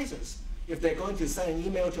different places. If they're going to send an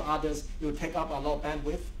email to others, it will take up a lot of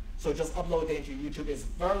bandwidth. So just upload it to YouTube is a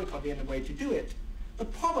very convenient way to do it. The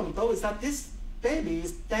problem though is that this baby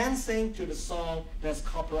is dancing to the song that's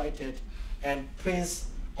copyrighted, and Prince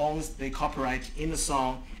owns the copyright in the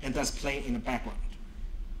song, and that's playing in the background.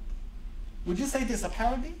 Would you say this is a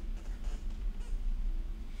parody?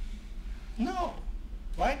 No,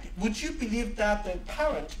 right? Would you believe that the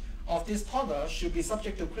parent of this toddler should be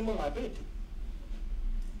subject to criminal liability?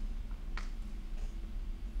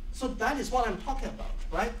 So that is what I'm talking about,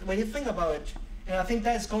 right? When you think about it, and I think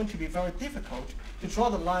that is going to be very difficult to draw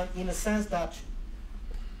the line in the sense that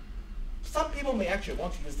some people may actually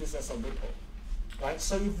want to use this as a loophole, right?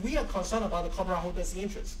 So if we are concerned about the copyright holder's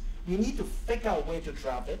interest, we need to figure out a way to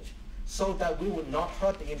draft it so that we would not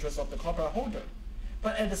hurt the interests of the copyright holder.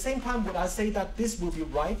 But at the same time, would I say that this will be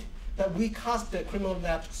right, that we cast the criminal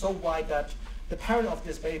net so wide that the parent of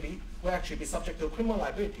this baby will actually be subject to criminal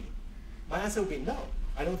liability? My answer would be no.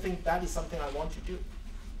 I don't think that is something I want to do.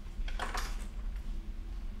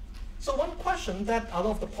 So one question that a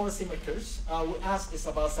lot of the policymakers will ask is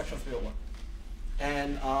about Section 301.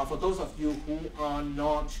 And for those of you who are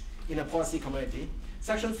not in a policy community,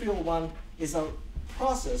 Section 301 is a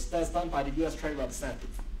process that's done by the US Trade Representative,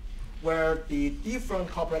 where the different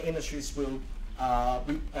corporate industries will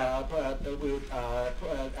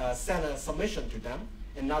send a submission to them.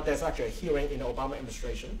 And now there's actually a hearing in the Obama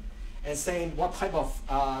administration, and saying what type of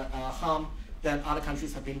harm that other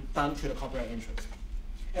countries have been done to the copyright interest.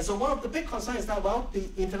 And so one of the big concerns is that, well, the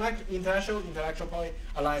International Intellectual Property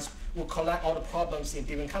Alliance will collect all the problems in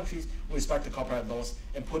different countries with respect to copyright laws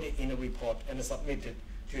and put it in a report and submit it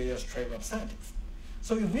to the US Trade Representative.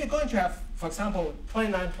 So if we're going to have, for example,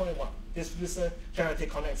 2921, this user-generated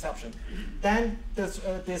content exception, then the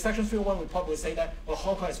Section 301 report will say that, well,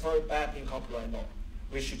 Hong Kong is very bad in copyright law.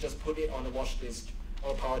 We should just put it on the watch list,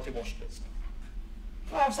 or priority watch list.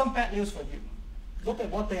 So I have some bad news for you. Look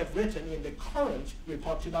at what they have written in the current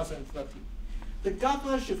report 2013. The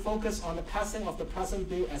government should focus on the passing of the present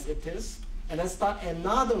bill as it is, and then start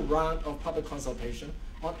another round of public consultation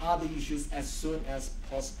on other issues as soon as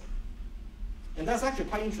possible. And that's actually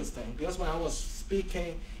quite interesting, because when I was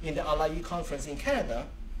speaking in the LIE conference in Canada,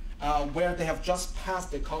 where they have just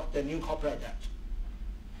passed the new Copyright Act,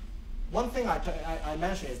 one thing I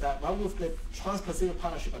mentioned is that, well, with the Trans-Pacific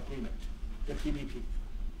Partnership Agreement, the TPP,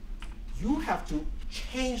 you have to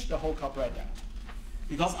change the whole Copyright Act,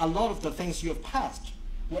 because a lot of the things you have passed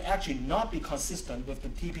will actually not be consistent with the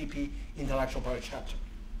TPP intellectual property chapter.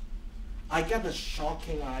 I get the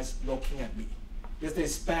shocking eyes looking at me, because they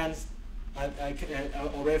spent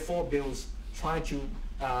already 4 bills trying to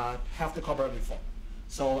have the copyright reform.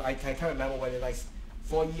 So I can't remember whether like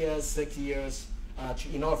 4 years, 6 years,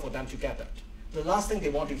 in order for them to get that. The last thing they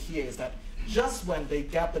want to hear is that just when they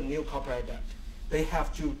get the new Copyright Act, they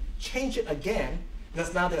have to change it again,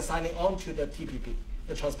 because now they're signing on to the TPP,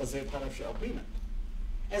 the Trans-Pacific Partnership Agreement.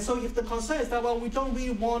 And so if the concern is that, well, we don't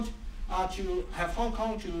really want to have Hong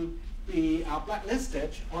Kong to be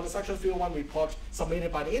blacklisted on the Section 301 report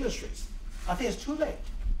submitted by the industries, I think it's too late.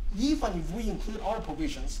 Even if we include all the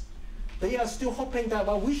provisions, they are still hoping that,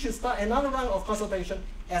 well, we should start another round of consultation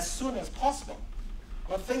as soon as possible.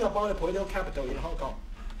 But think about the political capital in Hong Kong.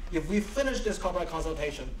 If we finish this copyright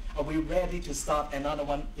consultation, are we ready to start another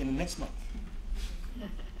one in the next month?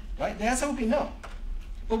 Right? The answer would be no.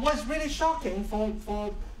 But what's really shocking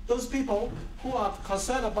for those people who are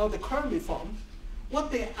concerned about the current reform,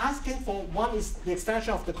 what they're asking for, one is the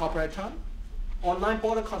extension of the copyright term, online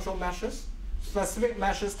border control measures, specific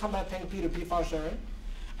measures combating P2P file sharing,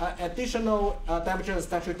 additional damages and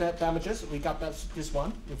statutory damages, we got this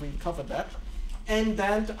one, if we covered that, and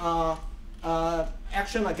then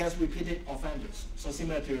action against repeated offenders, so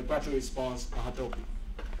similar to gradual response Adobe.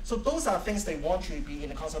 So those are things they want to be in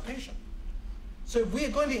the consultation. So if we are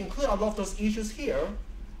going to include a lot of those issues here,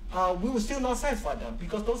 we will still not satisfy them,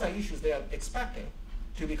 because those are issues they are expecting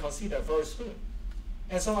to be considered very soon.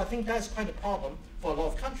 And so I think that's quite a problem for a lot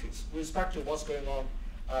of countries with respect to what's going on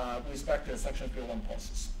with respect to the Section 301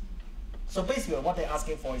 process. So basically what they're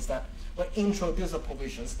asking for is that we introduce the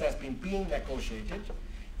provisions that's been being negotiated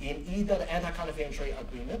in either the Anti-Counterfeiting Trade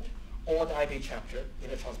Agreement or the IP chapter in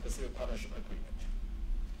the Trans-Pacific Partnership Agreement.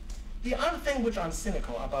 The other thing which I'm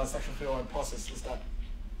cynical about the Section 301 process is that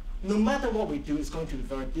no matter what we do, it's going to be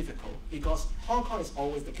very difficult, because Hong Kong is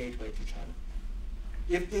always the gateway to China.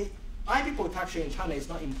 If the IP protection in China is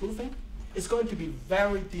not improving, it's going to be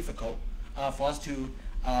very difficult for us to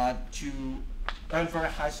earn very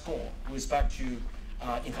high score with respect to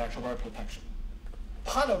intellectual property protection.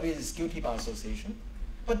 Part of it is guilty by association,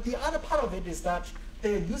 but the other part of it is that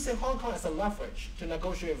they're using Hong Kong as a leverage to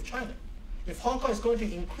negotiate with China. If Hong Kong is going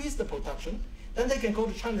to increase the protection, then they can go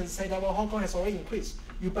to China and say that, well, Hong Kong has already increased.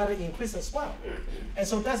 You better increase as well. And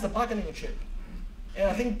so that's the bargaining chip. And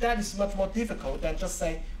I think that is much more difficult than just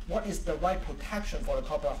saying, what is the right protection for the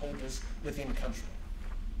copyright holders within the country?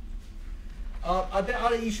 Are there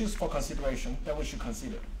other issues for consideration that we should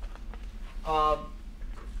consider?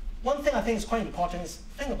 One thing I think is quite important is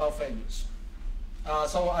think about fair use.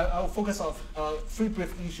 So I'll focus on 3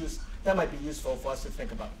 brief issues that might be useful for us to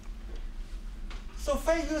think about. So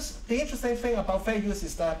fair use, the interesting thing about fair use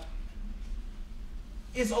is that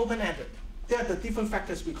it's open-ended. There are the different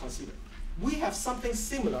factors we consider. We have something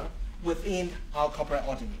similar within our copyright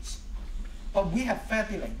ordinance. But we have fair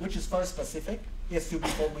dealing, which is very specific, is to be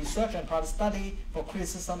for research and product study, for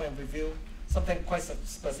criticism and review, something quite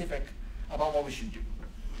specific about what we should do.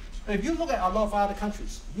 If you look at a lot of other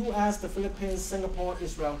countries, US, the Philippines, Singapore,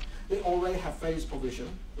 Israel, they already have fair use provision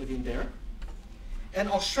within there. And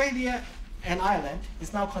Australia and Ireland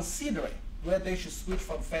is now considering whether they should switch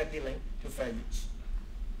from fair dealing to fair use.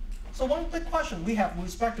 So one big question we have with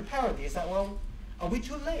respect to parody is that, well, are we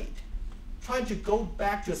too late trying to go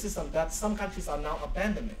back to a system that some countries are now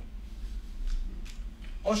abandoning?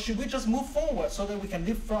 Or should we just move forward so that we can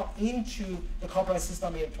leapfrog into the copyright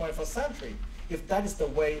system in the 21st century, if that is the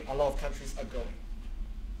way a lot of countries are going?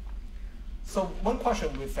 So one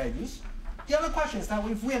question with fair use. The other question is that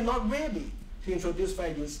if we are not ready to introduce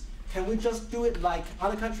fair use, can we just do it like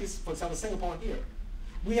other countries, for example, Singapore here?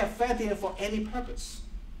 We have fair dealing for any purpose,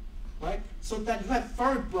 right? So that you have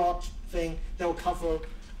very broad thing that will cover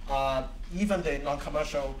even the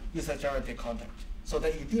non-commercial user-generated content, so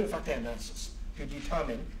that you do a factor analysis to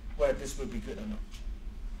determine whether this will be good or not.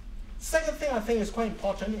 Second thing I think is quite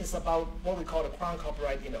important is about what we call the Crown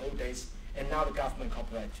copyright in the old days, and now the government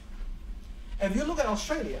copyright. If you look at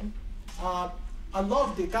Australia, a lot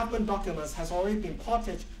of the government documents has already been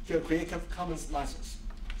ported to a Creative Commons license,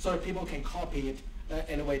 so that people can copy it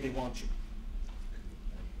any way they want to.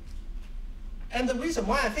 And the reason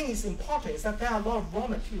why I think it's important is that there are a lot of raw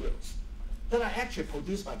materials that are actually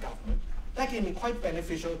produced by government that can be quite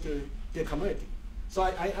beneficial to the community. So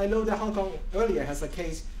I know that Hong Kong earlier has a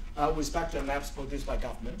case with respect to maps produced by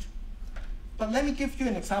government. But let me give you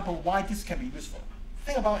an example why this can be useful.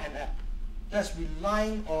 Think about an app that's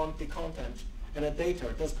relying on the content and the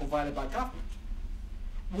data that's provided by government.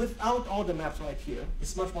 Without all the maps right here,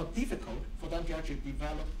 it's much more difficult for them to actually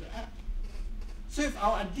develop the app. So if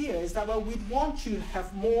our idea is that, well, we want to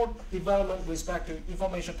have more development with respect to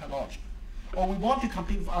information technology, or we want to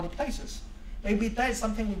compete with other places, maybe that is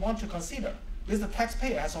something we want to consider, because the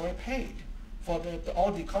taxpayer has already paid for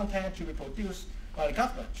all the content to be produced by the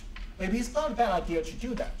government. Maybe it's not a bad idea to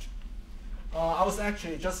do that. I was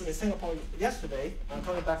actually just in Singapore yesterday, I'm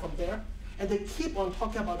coming back from there, and they keep on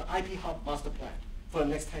talking about the IP Hub master plan for the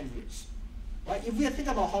next 10 years. Right? If we think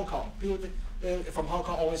about Hong Kong, people from Hong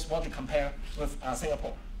Kong always want to compare with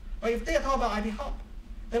Singapore. But if they are talking about IP Hub,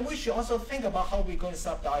 then we should also think about how we're going to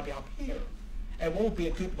set up the IP Hub here. And what would be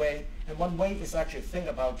a good way, and one way is actually think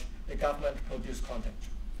about the government-produced content.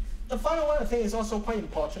 The final one I think is also quite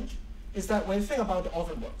important, is that when you think about the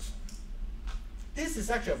orphan works, this is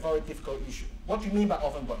actually a very difficult issue. What do you mean by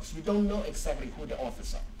orphan works? You don't know exactly who the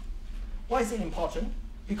authors are. Why is it important?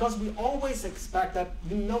 Because we always expect that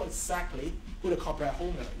you know exactly who the copyright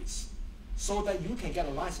holder is, so that you can get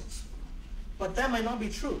a license. But that might not be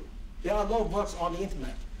true. There are a lot of works on the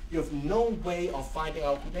internet. You have no way of finding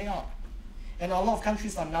out who they are. And a lot of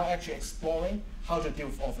countries are now actually exploring how to deal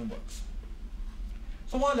with orphan works.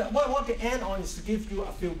 So what I want to end on is to give you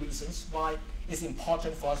a few reasons why it's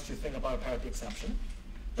important for us to think about a parody exception.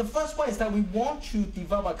 The first one is that we want to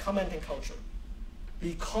develop a commenting culture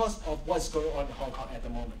because of what's going on in Hong Kong at the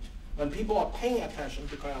moment. When people are paying attention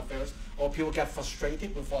to current affairs, or people get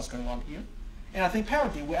frustrated with what's going on here. And I think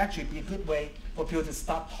parody will actually be a good way for people to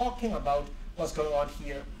start talking about what's going on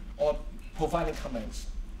here, or providing comments.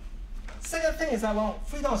 Second thing is that, well,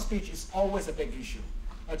 freedom of speech is always a big issue.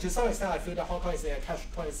 To some extent, I feel that Hong Kong is in a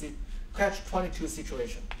catch-22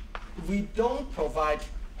 situation. If we don't provide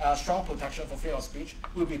strong protection for freedom of speech,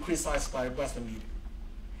 we'll be criticized by Western media.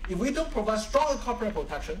 If we don't provide stronger copyright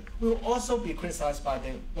protection, we will also be criticized by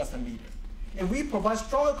the Western media. If we provide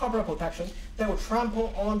stronger copyright protection that will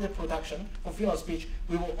trample on the protection for freedom of speech,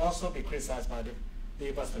 we will also be criticized by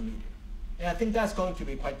the Western media. And I think that's going to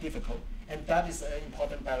be quite difficult, and that is an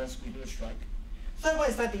important balance we do strike. Third one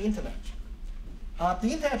is that the internet. The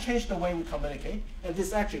internet changed the way we communicate, and this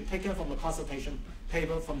is actually taken from a consultation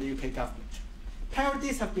paper from the UK government.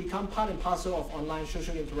 Parodies have become part and parcel of online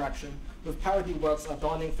social interaction, with parody works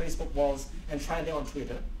adorning Facebook walls and trending on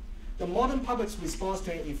Twitter. The modern public's response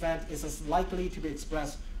to an event is as likely to be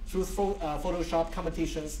expressed through Photoshop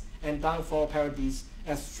competitions and downfall parodies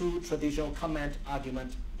as through traditional comment,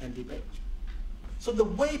 argument, and debate. So the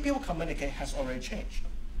way people communicate has already changed.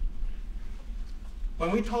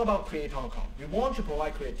 When we talk about Create Hong Kong, we want to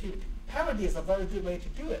provide creativity. Parody is a very good way to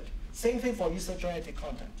do it. Same thing for user-generated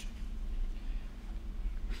content.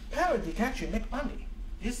 Parody can actually make money.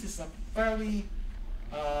 This is a very,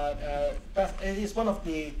 it is one of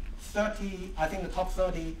the 30, I think the top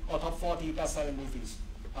 30 or top 40 best-selling movies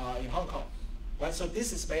in Hong Kong. Right? So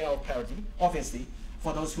this is made out of parody. Obviously,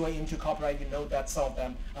 for those who are into copyright, you know that some of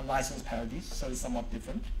them are licensed parodies, so it's somewhat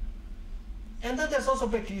different. And then there's also a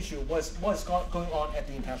big issue, what's going on at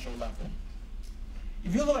the international level.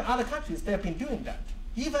 If you look at other countries, they have been doing that.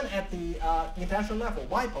 Even at the international level,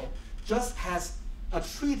 WIPO just has a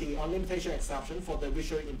treaty on limitation exception for the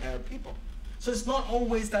visually impaired people. So it's not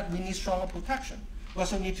always that we need stronger protection. We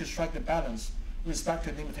also need to strike the balance with respect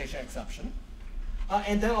to limitation exception.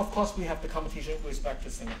 And then, of course, we have the competition with respect to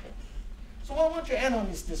Singapore. So what I want to end on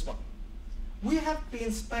is this one. We have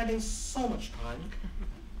been spending so much time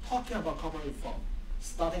talking about copyright reform,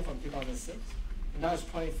 starting from 2006, and now it's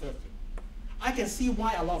 2013. I can see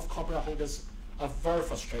why a lot of copyright holders are very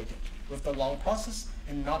frustrated with the long process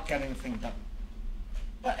and not getting anything done.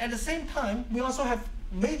 But at the same time, we also have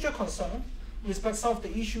major concern with respect to some of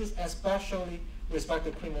the issues, especially with respect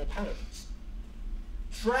to criminal penalties.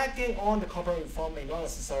 Dragging on the copyright reform may not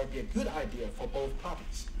necessarily be a good idea for both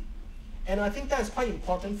parties. And I think that is quite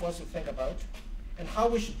important for us to think about, and how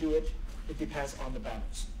we should do it, it depends on the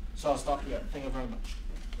balance. So I'll stop here. Thank you very much.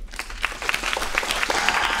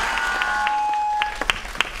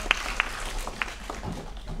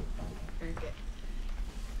 Very good.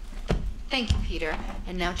 Thank you, Peter.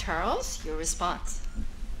 And now, Charles, your response.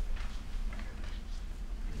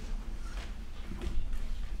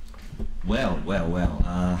 Well.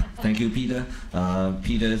 Thank you, Peter.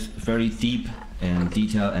 Peter's very deep and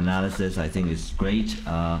detailed analysis, I think, is great.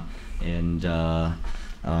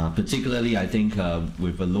 Particularly, I think,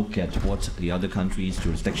 with a look at what the other countries'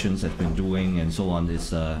 jurisdictions have been doing and so on,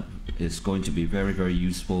 is going to be very, very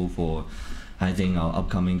useful for, I think, our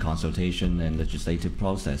upcoming consultation and legislative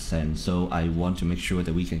process. And so I want to make sure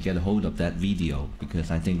that we can get a hold of that video, because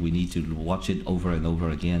I think we need to watch it over and over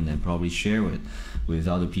again and probably share it with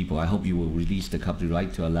other people. I hope you will release the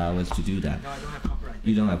copyright to allow us to do that. No, I don't have copyright.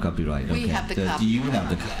 You don't have copyright, okay. We have the copyright. Do you have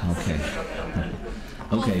the okay.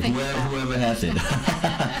 Okay, whoever has it.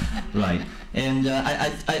 Right. And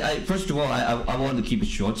I first of all, I want to keep it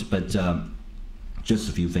short, but just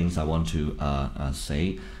a few things I want to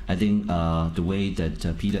say. I think the way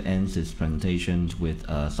that Peter ends his presentation with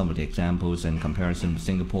some of the examples and comparison with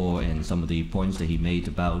Singapore and some of the points that he made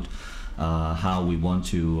about how we want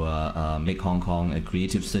to make Hong Kong a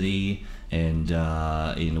creative city, and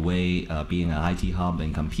in a way being an IT hub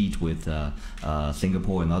and compete with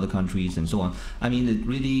Singapore and other countries and so on. I mean, it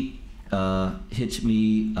really hit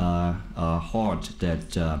me hard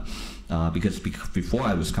that because before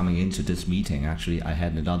I was coming into this meeting, actually I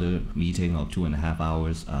had another meeting of 2.5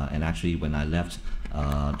 hours, and actually when I left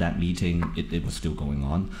that meeting, it was still going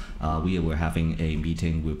on. We were having a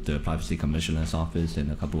meeting with the Privacy Commissioner's office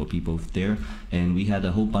and a couple of people there, and we had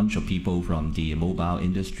a whole bunch of people from the mobile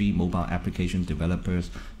industry, mobile application developers,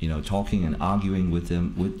 you know, talking and arguing with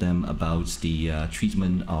them about the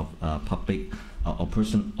treatment of public or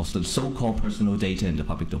so-called personal data in the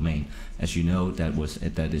public domain. As you know,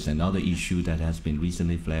 that is another issue that has been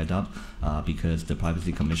recently flared up because the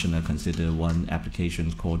Privacy Commissioner considered one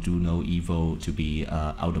application called Do No Evil to be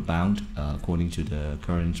out of bound according to the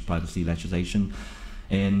current privacy legislation.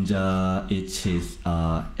 And it is,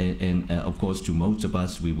 and of course, to most of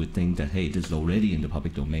us, we would think that, hey, this is already in the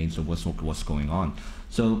public domain, so what's going on?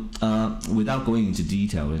 So without going into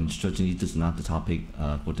detail, and certainly this is not the topic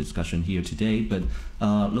for discussion here today, but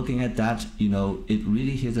looking at that, you know, it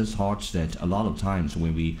really hits us hard that a lot of times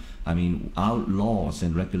when our laws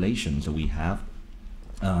and regulations that we have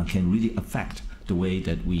can really affect the way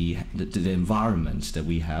that the environment that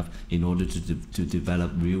we have in order to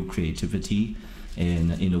develop real creativity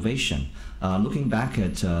and innovation. Looking back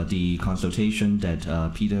at the consultation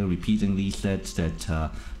that Peter repeatedly said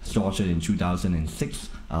that started in 2006,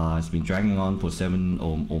 it's been dragging on for 7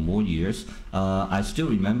 or more years. I still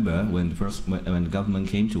remember when the government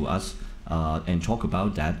came to us and talk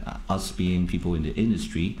about that, us being people in the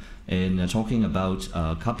industry, and talking about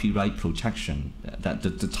copyright protection. That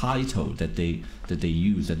the title that they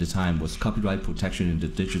used at the time was copyright protection in the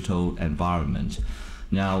digital environment.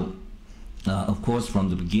 Now, of course, from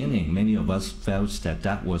the beginning, many of us felt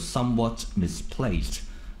that was somewhat misplaced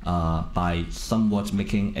by somewhat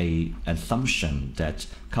making an assumption that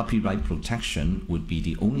copyright protection would be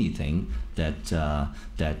the only thing that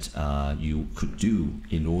you could do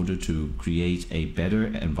in order to create a better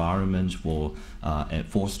environment for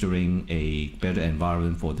fostering a better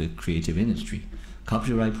environment for the creative industry.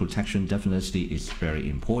 Copyright protection definitely is very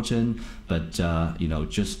important, but you know,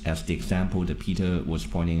 just as the example that Peter was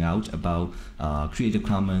pointing out about Creative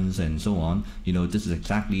Commons and so on, you know, this is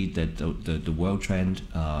exactly the world trend,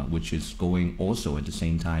 which is going also at the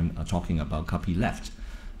same time talking about copyleft.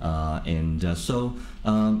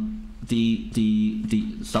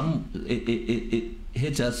 It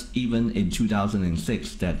hit us even in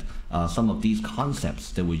 2006 that some of these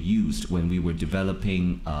concepts that were used when we were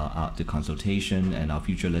developing the consultation and our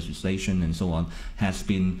future legislation and so on has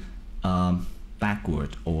been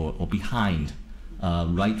backward or behind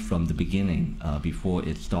right from the beginning before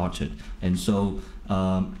it started. And so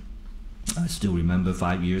I still remember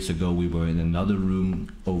 5 years ago we were in another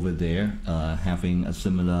room over there having a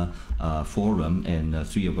similar forum, and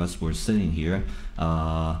 3 of us were sitting here.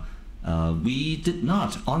 We did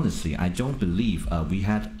not, honestly, I don't believe we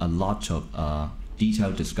had a lot of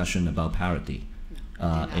detailed discussion about parity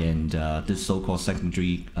and this so-called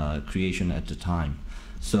secondary creation at the time.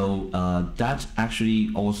 So that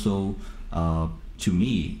actually also, to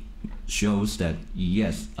me, shows that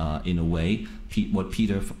yes, in a way, what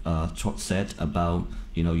Peter said about,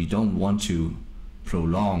 you don't want to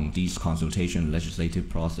prolong these consultation legislative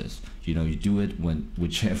process. You do it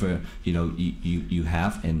whichever you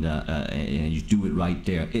have, and you do it right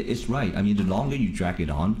there. It's right. I mean, the longer you drag it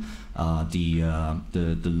on, the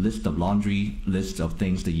list of laundry list of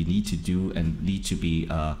things that you need to do and need to be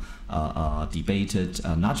debated.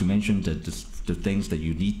 Not to mention the things that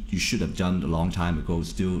you should have done a long time ago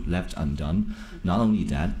still left undone. Not only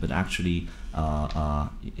that, but actually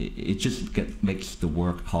it just makes the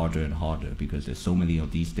work harder and harder because there's so many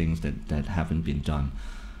of these things that haven't been done.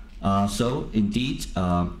 So indeed,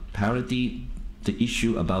 parity, the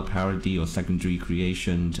issue about parity or secondary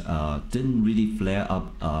creation didn't really flare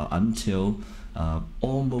up until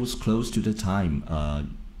almost close to the time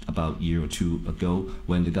about a year or two ago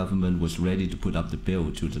when the government was ready to put up the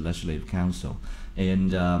bill to the Legislative Council.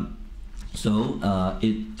 And so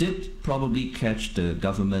it did probably catch the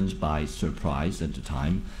government by surprise at the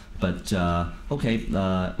time. But okay,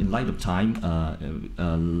 in light of time,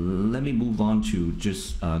 let me move on to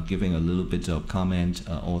just giving a little bit of comment,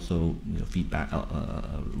 also feedback,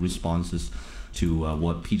 responses to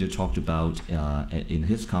what Peter talked about in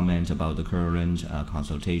his comment about the current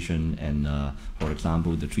consultation and, for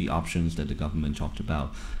example, the 3 options that the government talked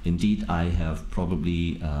about. Indeed, I have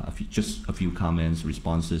probably just a few comments,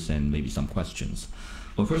 responses, and maybe some questions.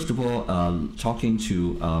 Well, first of all, talking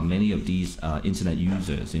to many of these internet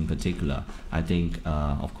users in particular, I think,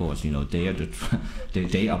 of course, they are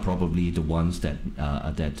they are probably the ones that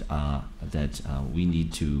we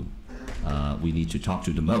need to talk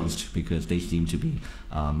to the most, because they seem to be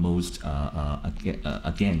most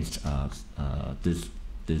against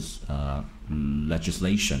this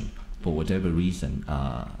legislation for whatever reason.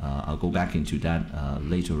 I'll go back into that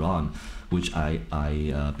later on, which I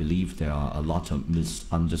believe there are a lot of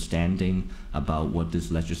misunderstanding about what this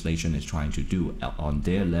legislation is trying to do on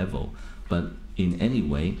their level. But in any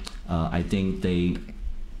way, I think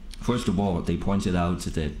first of all, they pointed out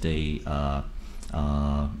that they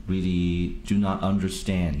really do not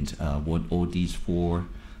understand what all these 4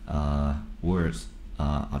 words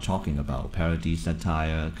are talking about: parody,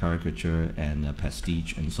 satire, caricature, and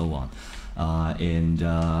pastiche, and so on.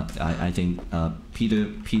 I think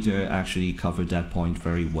Peter actually covered that point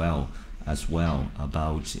very well as well,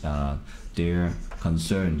 about their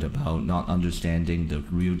concern about not understanding the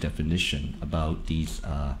real definition about these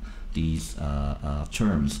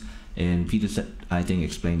terms. And Peter said, I think,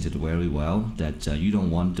 explains it very well, that you don't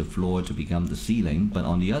want the floor to become the ceiling, but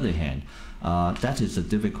on the other hand, that is a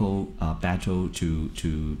difficult battle to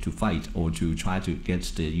fight, or to try to get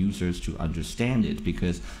the users to understand it,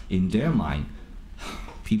 because in their mind,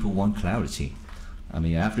 people want clarity. I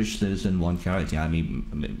mean, average citizen want clarity. I mean,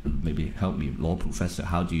 maybe help me, law professor,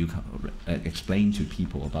 how do you explain to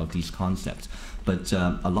people about these concepts? But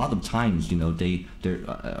a lot of times,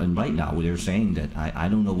 and right now they're saying that I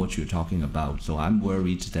don't know what you're talking about, so I'm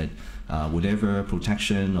worried that whatever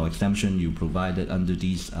protection or exemption you provided under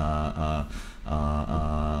these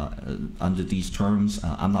terms,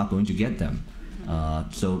 I'm not going to get them.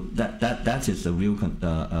 So that is the real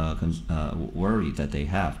worry that they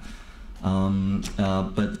have.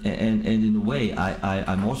 But in a way,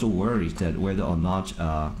 I'm also worried that whether or not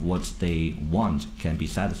what they want can be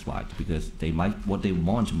satisfied, because what they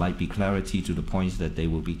want might be clarity to the point that they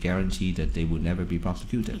will be guaranteed that they will never be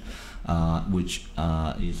prosecuted, which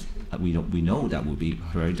is we know that will be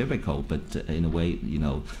very difficult. But in a way,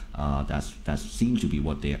 that seems to be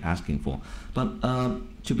what they are asking for. But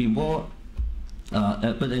to be more,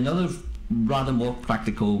 but another rather more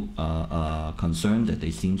practical concern that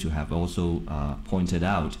they seem to have also pointed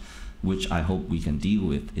out, which I hope we can deal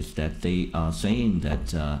with, is that they are saying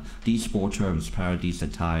that these 4 terms, parody,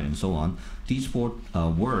 satire, and so on, these 4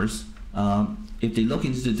 words, if they look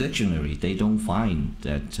into the dictionary, they don't find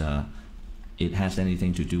that it has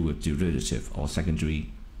anything to do with derivative or secondary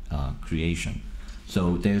creation.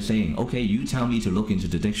 So they're saying, okay, you tell me to look into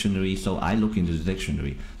the dictionary, so I look into the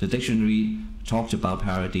dictionary. The dictionary talks about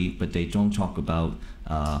parody, but they don't talk about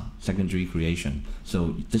secondary creation.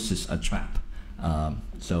 So this is a trap.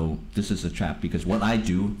 So this is a trap, because what I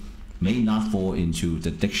do may not fall into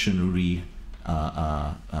the dictionary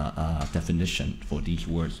definition for these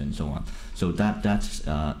words and so on. So that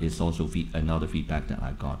is also another feedback that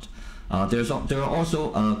I got. There are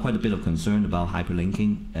also quite a bit of concern about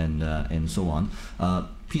hyperlinking and so on.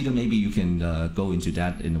 Peter, maybe you can go into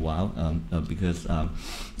that in a while, because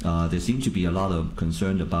there seems to be a lot of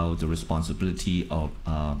concern about the responsibility of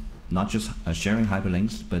not just sharing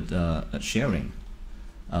hyperlinks, but sharing.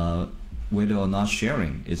 Whether or not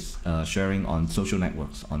sharing is sharing on social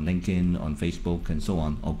networks, on LinkedIn, on Facebook, and so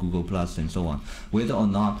on, or Google Plus, and so on. Whether or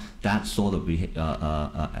not that sort of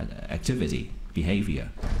behavior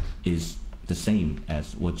is the same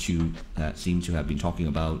as what you seem to have been talking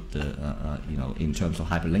about, in terms of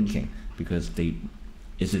hyperlinking, because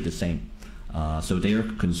is it the same? So there are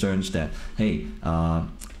concerns that, hey,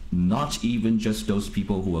 not even just those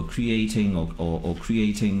people who are creating or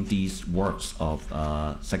creating these works of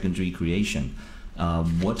secondary creation.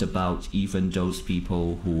 What about even those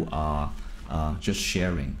people who are just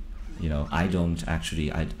sharing? You know, I don't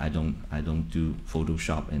do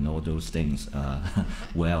Photoshop and all those things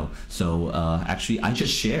well. So actually, I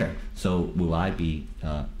just share. So will I be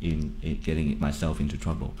in getting myself into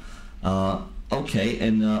trouble? Okay,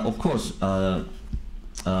 and of course.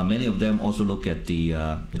 Many of them also look at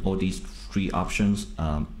all these three options.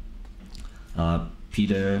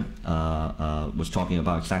 Peter was talking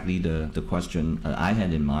about exactly the question I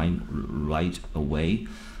had in mind right away.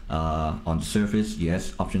 On the surface,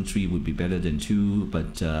 yes, option 3 would be better than 2,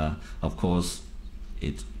 but of course,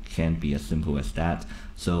 it can't be as simple as that.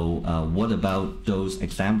 So what about those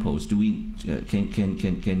examples? Do we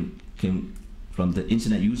can from the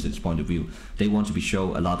internet users' point of view, they want to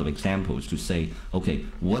show a lot of examples to say, okay,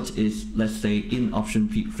 what is, let's say, in option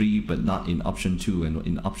 3 but not in option 2, and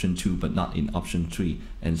in option 2 but not in option 3,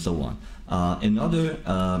 and so on. Another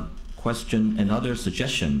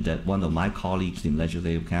suggestion that one of my colleagues in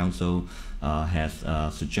Legislative Council has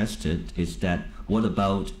suggested is that, what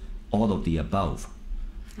about all of the above?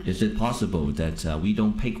 Is it possible that we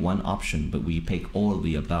don't pick one option, but we pick all of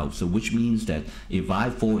the above? So which means that if I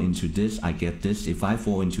fall into this, I get this. If I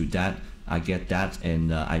fall into that, I get that,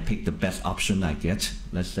 and I pick the best option I get,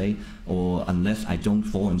 let's say, or unless I don't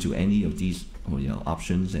fall into any of these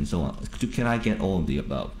options and so on. Can I get all of the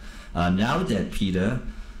above? Now that Peter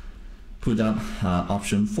put up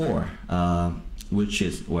option 4, which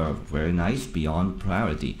is, well, very nice, beyond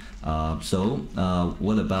priority. So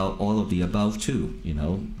what about all of the above too,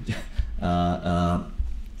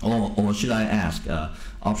 or should I ask,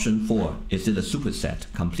 option 4, is it a superset,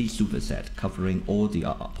 complete superset, covering all the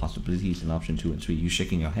possibilities in option 2 and 3? You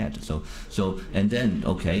shaking your head. So and then,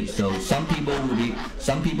 okay, so some people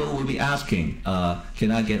will be asking,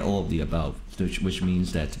 can I get all of the above? Which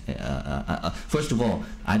means that, first of all,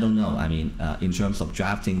 I don't know. I mean, in terms of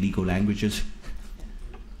drafting legal languages,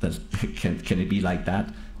 can it be like that?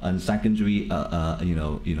 And secondary,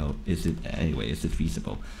 is it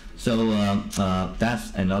feasible? So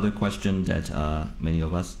that's another question that many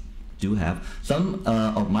of us do have. Some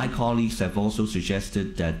of my colleagues have also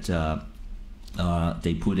suggested that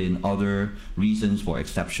they put in other reasons for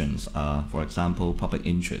exceptions. For example, public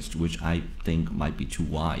interest, which I think might be too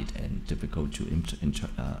wide and difficult to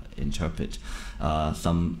interpret. Or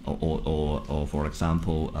for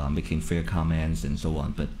example, making fair comments and so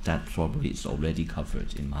on. But that probably is already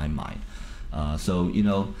covered in my mind. So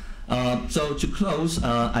to close,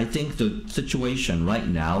 I think the situation right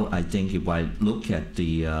now, I think if I look at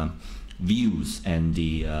the views and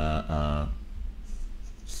the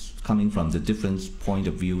coming from the different point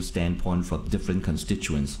of view, standpoint from different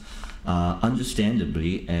constituents,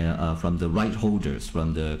 understandably, from the right holders,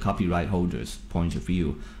 from the copyright holders' point of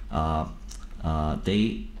view, I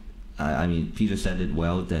mean, Peter said it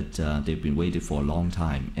well, that they've been waiting for a long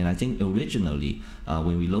time. And I think originally,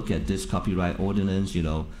 when we look at this copyright ordinance,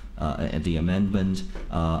 and the amendment,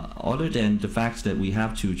 other than the fact that we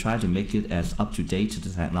have to try to make it as up to date to the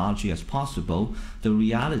technology as possible, the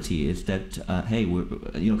reality is that hey,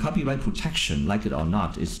 copyright protection, like it or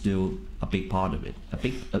not, is still a big part of it.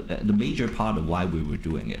 The major part of why we were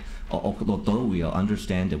doing it. Although we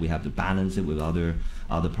understand that we have to balance it with other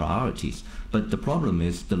priorities, but the problem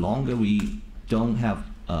is the longer we don't have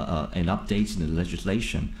an update in the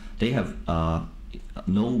legislation, they have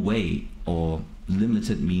no way or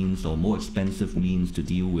limited means or more expensive means to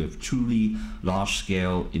deal with truly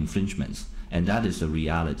large-scale infringements. and that is the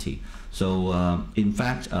reality. So in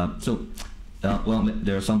fact, well,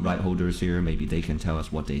 there are some right holders here, maybe they can tell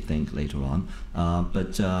us what they think later on.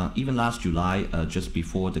 But even last July, just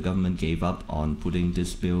before the government gave up on putting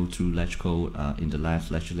this bill through LegCo in the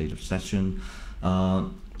last legislative session,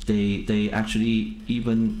 they actually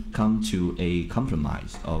even come to a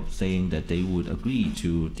compromise of saying that they would agree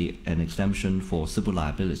to an exemption for civil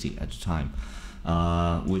liability at the time,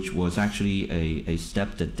 which was actually a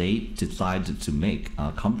step that they decided to make,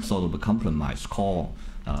 sort of a compromise call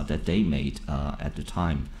that they made at the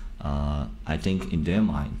time. I think in their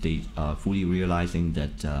mind, they are fully realizing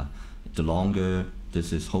that the longer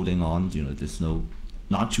this is holding on, there's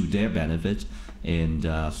not to their benefit, and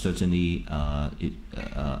certainly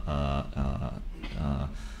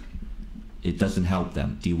it doesn't help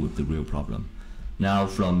them deal with the real problem. Now,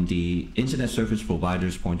 from the internet service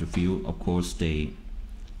providers' point of view, of course, they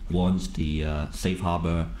want the safe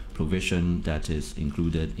harbor provision that is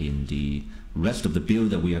included in the rest of the bill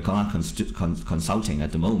that we are consulting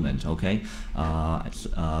at the moment, okay?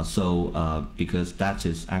 Because that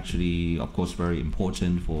is actually, of course, very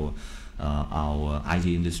important for our IT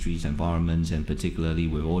industry's environment, and particularly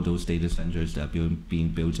with all those data centers that are being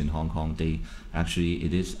built in Hong Kong, it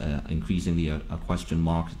is increasingly a question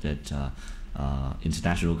mark that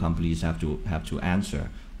international companies have to answer,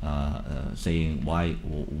 saying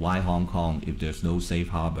why Hong Kong if there's no safe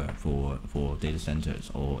harbor for data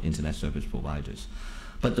centers or internet service providers.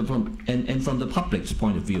 But from the public's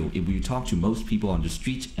point of view, if we talk to most people on the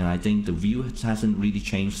street, and I think the view hasn't really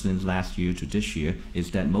changed since last year to this year,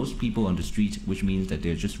 is that most people on the street, which means that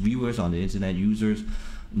they're just viewers on the internet, users,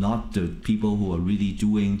 not the people who are really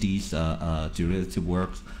doing these derivative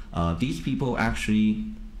works, these people actually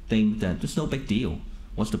think that there's no big deal.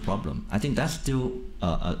 What's the problem? I think that's still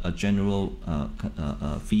a general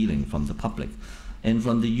feeling from the public. And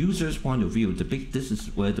from the user's point of view, this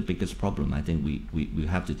is where the biggest problem I think we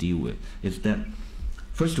have to deal with, is that,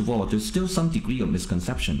 first of all, there's still some degree of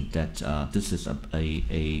misconception that this is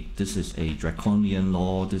a draconian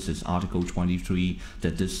law, this is Article 23,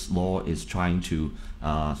 that this law is trying to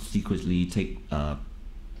secretly take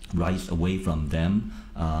rights away from them,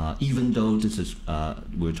 even though this is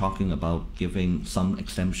we're talking about giving some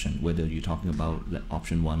exemption, whether you're talking about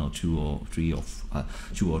option 1 or 2 or 3 or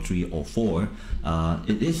 2 or 3 or 4,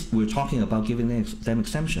 we're talking about giving them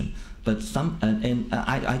exemption. But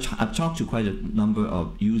I've talked to quite a number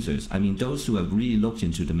of users. I mean, those who have really looked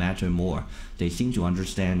into the matter more, they seem to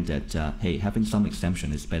understand that hey, having some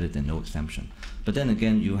exemption is better than no exemption. But then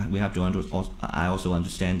again, we have to I also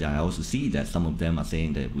understand that I also see that some of them are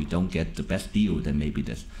saying that if we don't get the best deal, then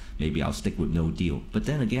maybe I'll stick with no deal. But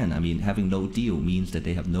then again, I mean, having no deal means that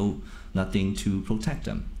they have nothing to protect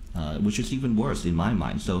them. Which is even worse in my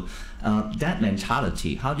mind. So that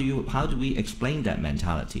mentality, how do we explain that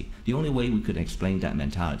mentality? The only way we could explain that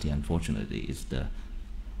mentality, unfortunately, is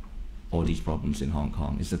all these problems in Hong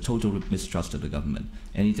Kong. It's a total mistrust of the government.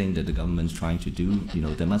 Anything that the government's trying to do,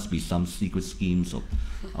 there must be some secret schemes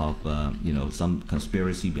of some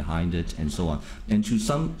conspiracy behind it, and so on. And to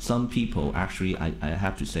some people, actually, I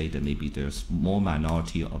have to say that maybe there's more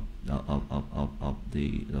minority of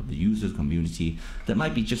the users community that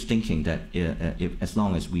might be just thinking that as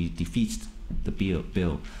long as we defeat the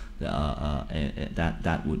bill,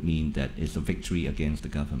 that would mean that it's a victory against the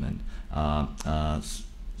government.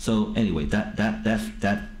 So anyway,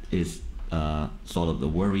 that is sort of the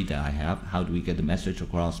worry that I have. How do we get the message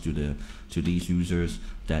across to these users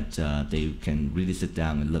that they can really sit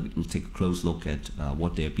down and take a close look at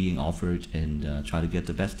what they're being offered and try to get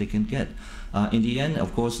the best they can get. In the end,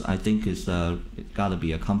 of course, I think it's got to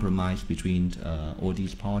be a compromise between all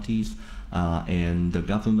these parties and the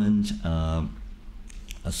government.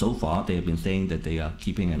 So far, they have been saying that they are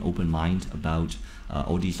keeping an open mind about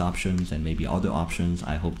all these options and maybe other options.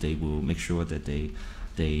 I hope they will make sure that they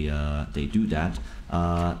do that.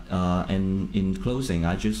 And in closing,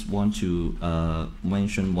 I just want to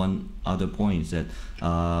mention one other point, that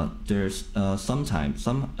there's sometimes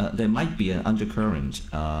there might be an undercurrent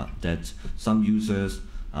that some users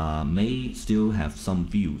may still have some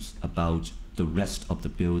views about the rest of the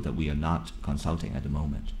bill that we are not consulting at the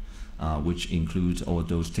moment, which includes all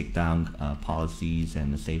those take-down policies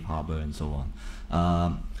and the safe harbor and so on.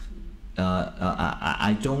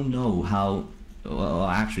 I don't know how. Well,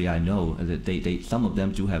 actually, I know that some of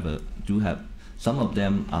them do have some of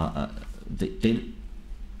them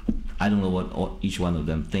I don't know what each one of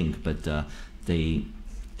them think, but they're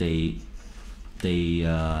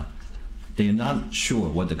not sure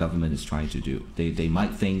what the government is trying to do. They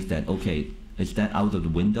might think that, okay, is that out of the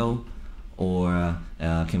window, or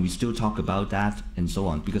can we still talk about that, and so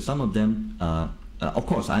on? Because some of them, of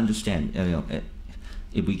course, I understand.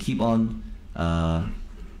 If we keep on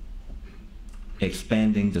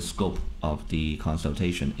expanding the scope of the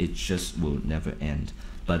consultation, it just will never end.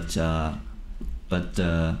 But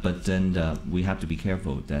then we have to be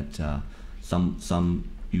careful that some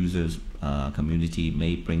users community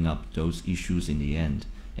may bring up those issues in the end.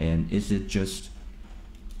 And is it just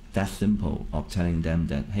that simple of telling them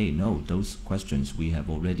that, hey, no, those questions we have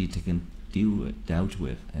already dealt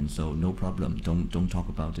with, and so no problem, don't talk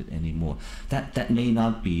about it anymore. That may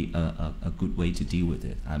not be a good way to deal with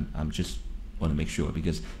it. I'm just want to make sure,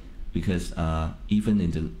 because even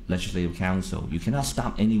in the Legislative Council, you cannot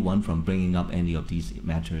stop anyone from bringing up any of these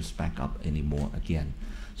matters back up anymore again.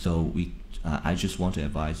 So I just want to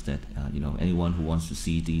advise that anyone who wants to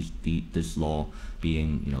see this law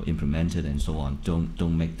being implemented and so on,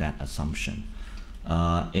 don't make that assumption.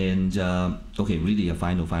 Okay, really a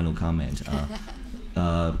final comment.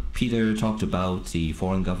 Peter talked about the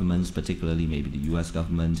foreign governments, particularly maybe the U.S.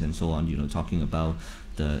 government and so on, talking about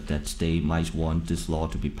that they might want this law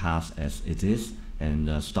to be passed as it is,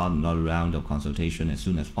 and start another round of consultation as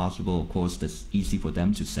soon as possible. Of course, that's easy for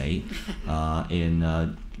them to say.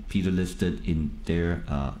 And Peter listed in their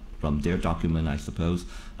from their document, I suppose,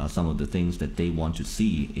 some of the things that they want to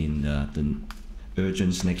see in the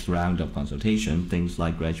urgent next round of consultation, things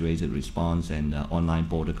like graduated response and online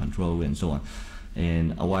border control and so on.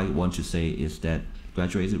 And what I want to say is that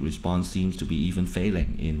graduated response seems to be even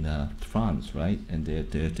failing in France, right? And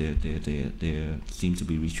they seem to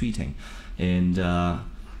be retreating. And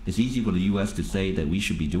it's easy for the U.S. to say that we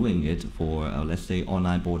should be doing it for, let's say,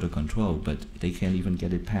 online border control, but they can't even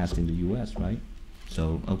get it passed in the U.S., right?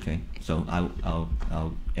 So, okay. So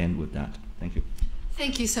I'll end with that. Thank you.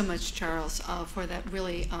 Thank you so much, Charles, for that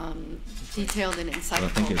really detailed and insightful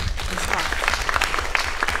thank you. response.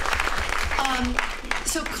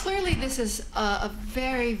 So clearly this is a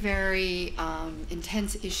very, very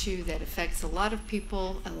intense issue that affects a lot of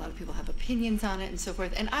people. A lot of people have opinions on it and so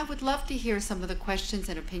forth. And I would love to hear some of the questions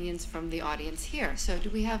and opinions from the audience here. So do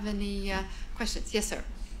we have any questions? Yes, sir.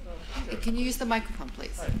 Can you use the microphone,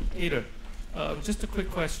 please? Hi, Peter. Just a quick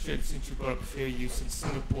question, since you brought up fair use in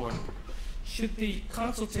Singapore. Should the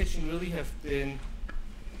consultation really have been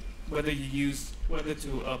whether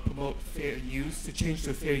to promote fair use, to change to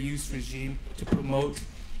a fair use regime to promote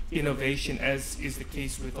innovation, as is the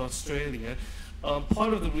case with Australia?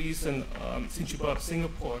 Part of the reason, since you brought up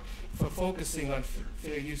Singapore, for focusing on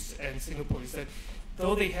fair use and Singapore is that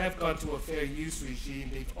though they have gone to a fair use regime,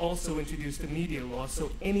 they've also introduced a media law,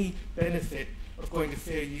 so any benefit of going to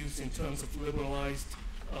fair use in terms of liberalized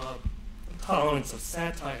tolerance of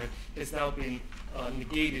satire has now been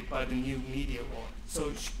negated by the new media law.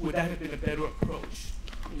 So would that have been a better approach,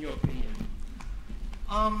 in your opinion?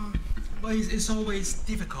 Well, it's always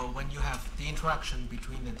difficult when you have the interaction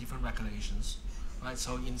between the different regulations, right?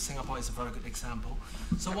 So in Singapore, it's a very good example.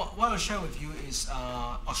 So what I'll share with you is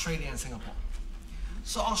Australia and Singapore.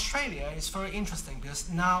 So Australia is very interesting because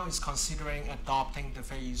now it's considering adopting the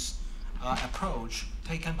fair use approach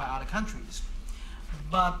taken by other countries.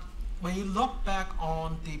 But when you look back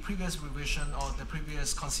on the previous revision or the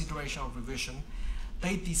previous consideration of revision,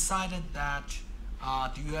 they decided that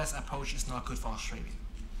the US approach is not good for Australia,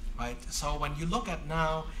 right? So when you look at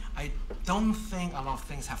now, I don't think a lot of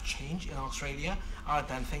things have changed in Australia other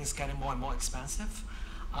than things getting more and more expensive.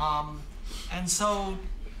 And so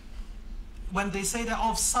when they say that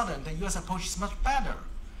all of a sudden the US approach is much better,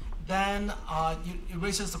 then it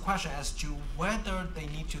raises the question as to whether they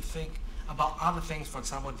need to think about other things, for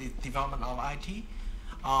example, the development of IT.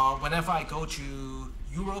 Whenever I go to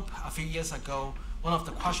Europe a few years ago, one of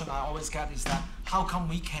the questions I always get is that how come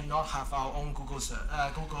we cannot have our own Google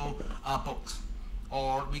books,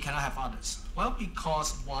 or we cannot have others? Well,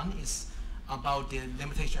 because one is about the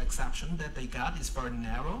limitation exception that they got is very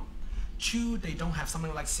narrow. Two, they don't have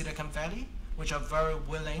something like Silicon Valley, which are very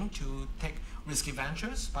willing to take risky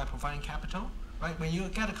ventures by providing capital, right? When you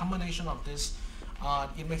get a combination of this,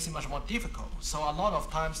 it makes it much more difficult. So a lot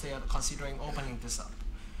of times they are considering opening this up.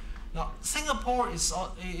 Now, Singapore is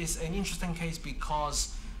an interesting case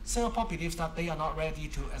because Singapore believes that they are not ready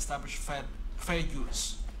to establish fair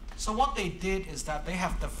use. So what they did is that they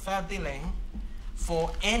have the fair dealing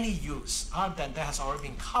for any use other than that has already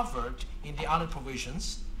been covered in the other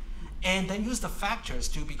provisions, and then use the factors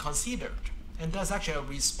to be considered. And that's actually a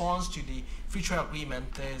response to the free trade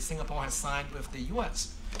agreement that Singapore has signed with the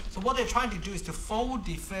US. So what they're trying to do is to fold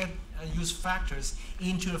the fair use factors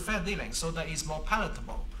into the fair dealing so that it's more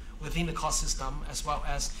palatable within the cost system as well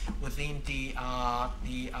as within the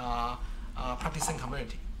practicing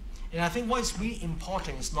community. And I think what is really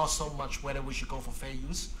important is not so much whether we should go for fair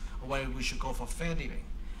use or whether we should go for fair dealing,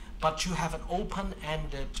 but to have an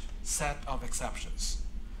open-ended set of exceptions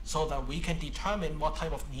so that we can determine what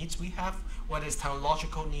type of needs we have, whether it's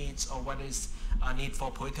technological needs or whether it's a need for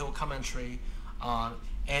political commentary,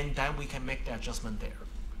 and then we can make the adjustment there.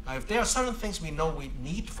 Now, if there are certain things we know we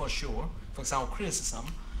need for sure, for example, criticism,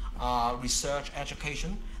 research,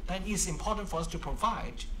 education, then it's important for us to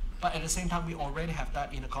provide, but at the same time, we already have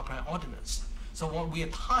that in the copyright ordinance. So what we are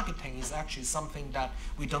targeting is actually something that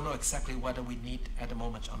we don't know exactly whether we need at the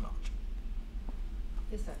moment or not.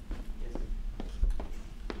 Yes, sir.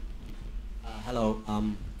 Hello.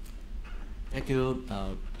 Thank you,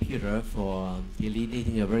 Peter, for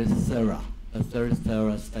leading a very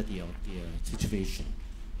thorough study of the situation.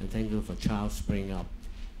 And thank you for Charles bringing up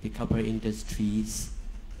the copyright industry's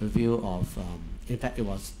review of, in fact, it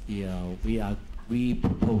was the, we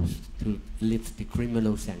proposed to lift the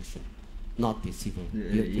criminal sanction, not the civil.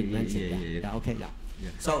 You mentioned that. Yeah, okay, yeah.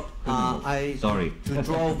 So, to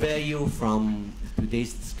draw value from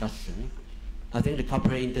today's discussion, I think the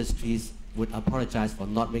copyright industries would apologize for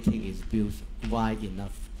not making its views wide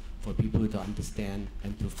enough for people to understand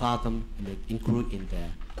and to fathom and include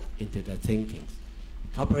into their thinking.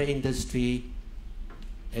 Copyright industry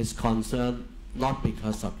is concerned not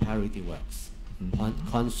because of parody works, but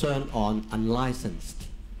concerned on unlicensed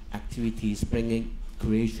activities bringing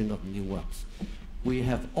creation of new works. We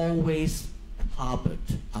have always harbored,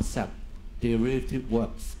 accept derivative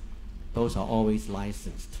works. Those are always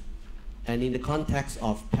licensed. And in the context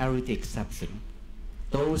of parody exception,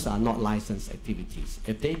 those are not licensed activities.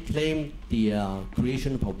 If they claim the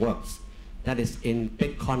creation of works, that is in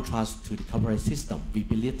big contrast to the copyright system we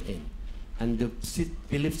believe in, and the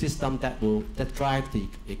belief system that drives the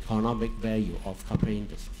economic value of copyright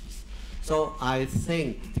industries. So I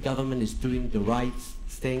think the government is doing the right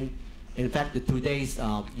thing. In fact, today's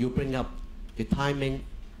you bring up the timing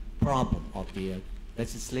problem of the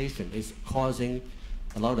legislation is causing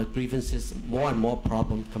a lot of grievances, more and more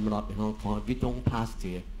problems coming up in Hong Kong. If we don't pass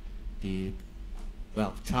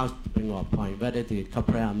well, Charles bring up a point, whether the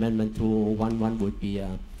Copyright Amendment 2011 would be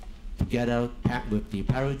together packed with the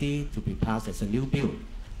parody to be passed as a new bill.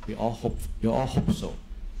 We all hope so,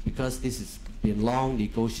 because this has been long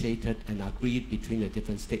negotiated and agreed between the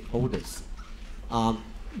different stakeholders.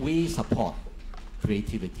 We support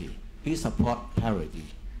creativity. We support parody,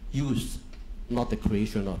 use, not the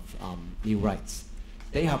creation of new rights.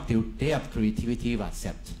 They have creativity we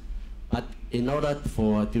accept, but in order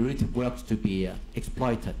for derivative works to be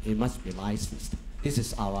exploited, it must be licensed. This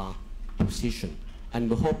is our position, and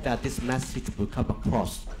we hope that this message will come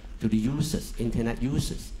across to the users, internet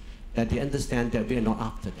users, that they understand that we are not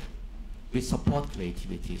after them. We support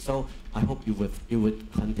creativity. So I hope you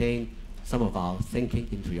would contain some of our thinking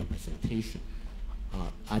into your presentation.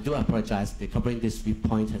 I do apologize. The copyright industry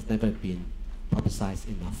point has never been publicized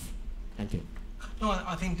enough. Thank you. No,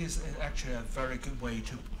 I think this is actually a very good way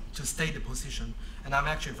to state the position, and I'm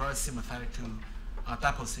actually very sympathetic to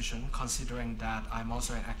that position, considering that I'm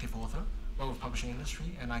also an active author, work with publishing industry,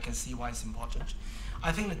 and I can see why it's important.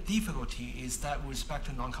 I think the difficulty is that with respect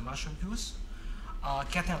to non-commercial use,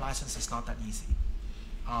 getting a license is not that easy.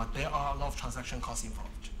 There are a lot of transaction costs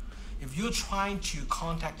involved. If you're trying to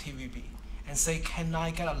contact TVB and say, can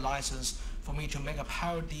I get a license for me to make a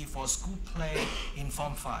parody for a school play in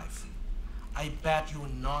Form 5? I bet you will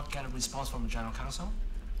not get a response from the General Counsel,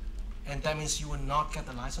 and that means you will not get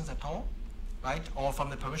the license at all, right? Or from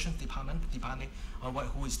the permissions department, depending on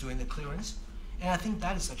who is doing the clearance. And I think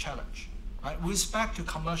that is a challenge, right? With respect to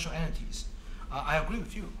commercial entities, I agree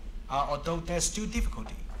with you, although there's still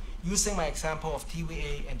difficulty. Using my example of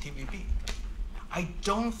TVA and TVB, I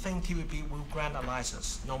don't think TVB will grant a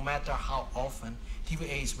license, no matter how often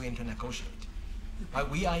TVA is willing to negotiate. Right?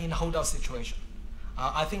 We are in a holdout situation.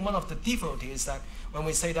 I think one of the difficulties is that when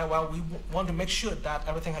we say that, well, we want to make sure that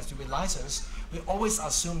everything has to be licensed, we always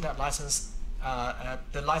assume that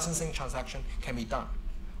the licensing transaction can be done,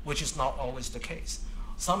 which is not always the case.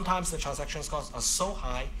 Sometimes the transaction costs are so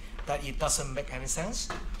high that it doesn't make any sense.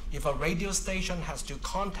 If a radio station has to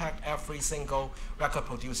contact every single record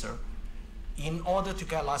producer in order to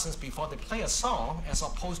get a license before they play a song, as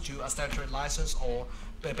opposed to a statutory license or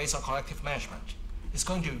based on collective management, it's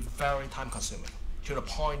going to be very time consuming, to the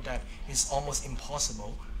point that it's almost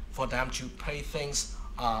impossible for them to play things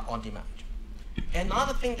on demand.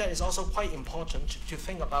 Another thing that is also quite important to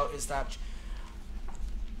think about is that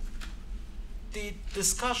the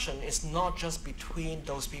discussion is not just between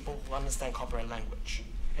those people who understand copyright language.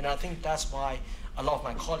 And I think that's why a lot of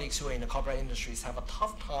my colleagues who are in the copyright industries have a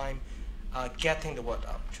tough time getting the word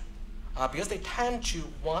because they tend to,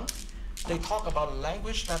 one, they talk about a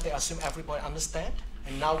language that they assume everybody understands,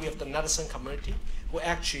 and now we have the netizen community who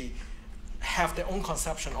actually have their own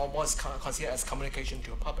conception of what's considered as communication to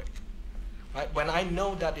the public. Right? When I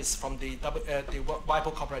know that it's from the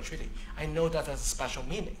WIPO Copyright Treaty, I know that has a special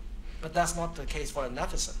meaning, but that's not the case for a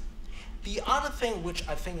netizen. The other thing which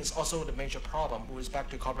I think is also the major problem with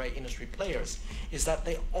respect to copyright industry players is that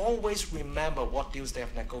they always remember what deals they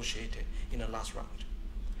have negotiated in the last round.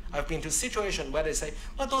 I've been to a situation where they say,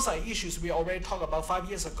 well, those are issues we already talked about 5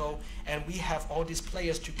 years ago, and we have all these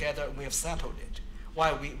players together and we have settled it.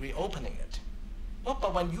 Why are we reopening it? Well,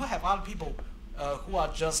 but when you have other people who are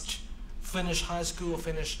just finished high school or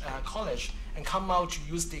finished college and come out to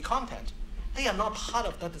use the content, they are not part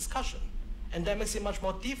of that discussion. And that makes it much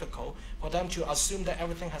more difficult for them to assume that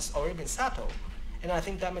everything has already been settled. And I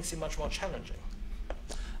think that makes it much more challenging.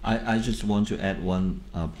 I just want to add one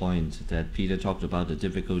point that Peter talked about the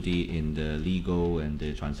difficulty in the legal and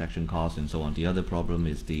the transaction costs and so on. The other problem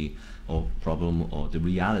is the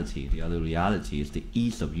reality. The other reality is the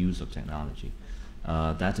ease of use of technology.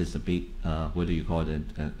 That is a big, whether you call it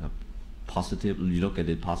a positive, you look at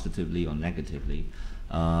it positively or negatively,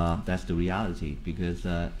 that's the reality. Because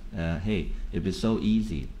hey, if it's so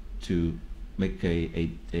easy to make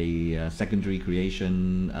a secondary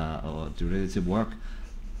creation or derivative work,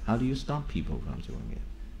 how do you stop people from doing it?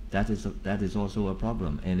 That is also a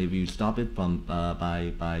problem. And if you stop it from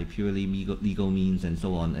by purely legal means and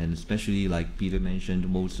so on, and especially like Peter mentioned,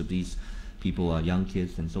 most of these people are young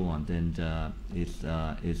kids and so on, then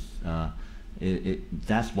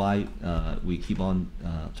that's why we keep on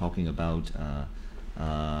talking about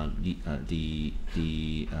the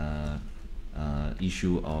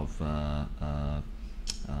issue of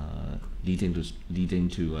leading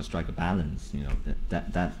to strike a balance. You know,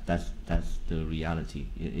 that's the reality.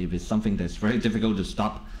 If it's something that's very difficult to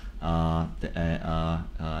stop, and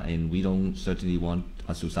we don't certainly want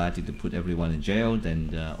a society to put everyone in jail,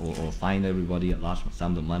 then or fine everybody a large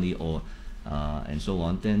sum of money, or and so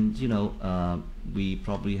on, then you know we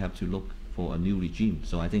probably have to look for a new regime.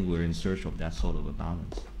 So I think we're in search of that sort of a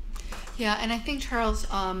balance. Yeah, and I think, Charles,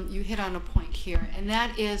 you hit on a point here, and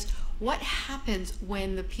that is what happens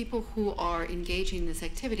when the people who are engaging in this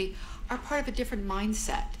activity are part of a different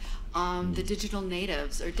mindset. The digital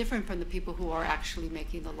natives are different from the people who are actually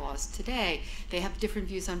making the laws today. They have different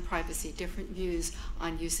views on privacy, different views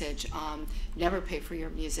on usage, never pay for your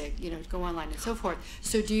music, you know, go online and so forth.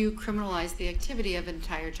 So do you criminalize the activity of an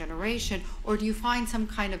entire generation, or do you find some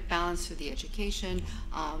kind of balance through the education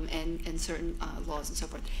and certain laws and so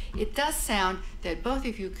forth? It does sound that both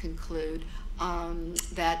of you conclude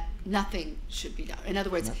that nothing should be done. In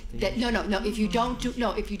other words, that if you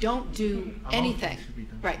don't do anything,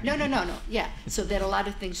 right? Yeah. So that a lot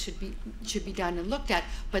of things should be done and looked at,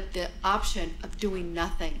 but the option of doing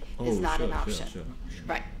nothing is not an option. Sure.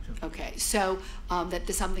 Right. Okay. So that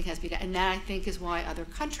something has to be done, and that I think is why other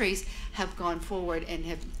countries have gone forward and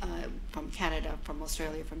have, from Canada, from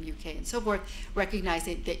Australia, from UK, and so forth,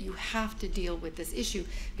 recognizing that you have to deal with this issue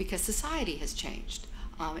because society has changed.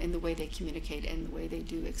 In the way they communicate and the way they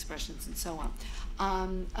do expressions and so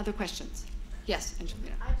on. Other questions? Yes,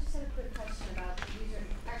 Angelina. I just had a quick question about the user.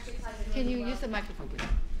 Actually, it ties in Can really you well. use the microphone, please?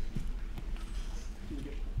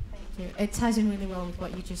 Thank you. It ties in really well with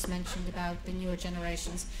what you just mentioned about the newer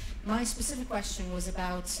generations. My specific question was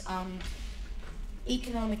about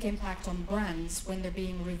economic impact on brands when they're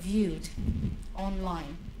being reviewed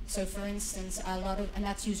online. So, for instance, and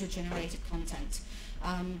that's user-generated content.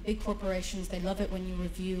 Big corporations, they love it when you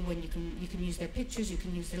review, when you can use their pictures, you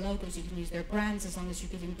can use their logos, you can use their brands, as long as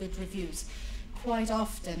you're giving good reviews. Quite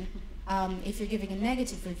often, if you're giving a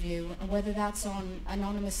negative review, whether that's on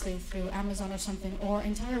anonymously through Amazon or something, or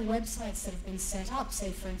entire websites that have been set up, say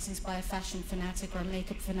for instance by a fashion fanatic or a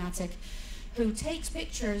makeup fanatic, who takes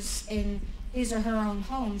pictures in his or her own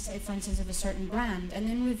home, say for instance of a certain brand, and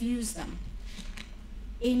then reviews them.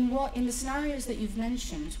 In the scenarios that you've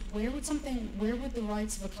mentioned, where would the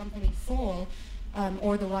rights of a company fall,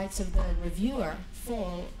 or the rights of the reviewer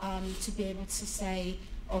fall, to be able to say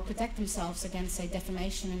or protect themselves against, say,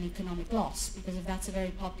 defamation and economic loss? Because if that's a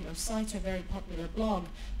very popular site or a very popular blog,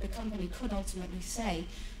 the company could ultimately say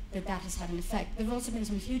that has had an effect. There have also been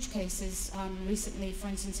some huge cases recently, for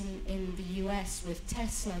instance, in the US with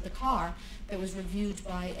Tesla, the car, that was reviewed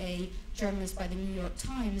by a journalist by the New York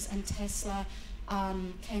Times, and Tesla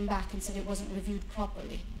came back and said it wasn't reviewed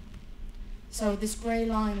properly. So this grey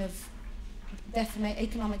line of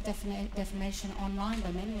economic defamation online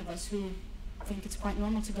by many of us who think it's quite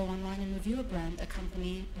normal to go online and review a brand, a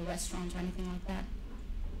company, a restaurant, or anything like that.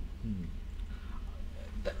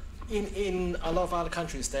 In a lot of other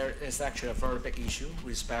countries, there is actually a very big issue with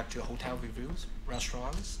respect to hotel reviews,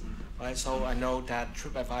 restaurants, right? So I know that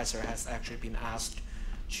TripAdvisor has actually been asked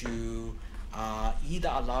to either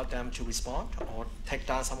allow them to respond or take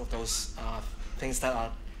down some of those things that are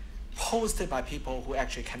posted by people who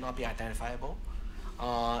actually cannot be identifiable.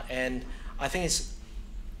 And I think it's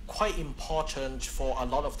quite important for a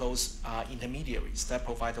lot of those intermediaries that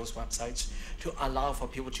provide those websites to allow for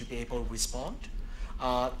people to be able to respond.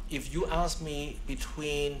 If you ask me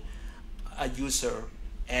between a user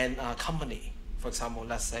and a company, for example,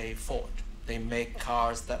 let's say Ford, they make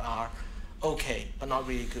cars that are okay, but not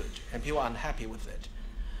really good, and people are unhappy with it.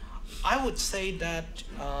 I would say that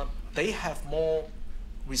they have more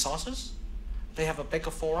resources, they have a bigger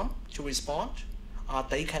forum to respond,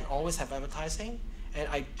 they can always have advertising, and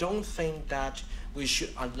I don't think that we should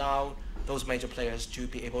allow those major players to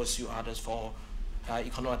be able to sue others for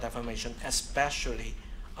economic defamation, especially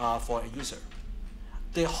for a user.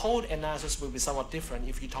 The whole analysis will be somewhat different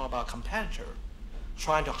if you talk about a competitor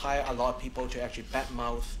trying to hire a lot of people to actually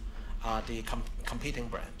badmouth the competing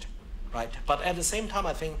brand, right? But at the same time,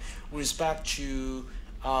 I think with respect to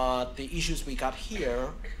the issues we got here,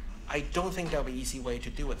 I don't think there'll be an easy way to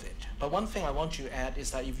deal with it. But one thing I want to add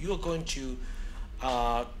is that if you're going to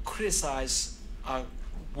criticize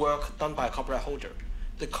work done by a copyright holder,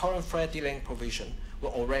 the current fair dealing provision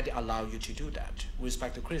will already allow you to do that with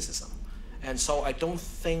respect to criticism. And so I don't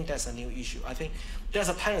think that's a new issue. I think there's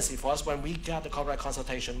a tendency for us when we get the copyright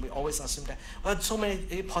consultation, we always assume that, well, so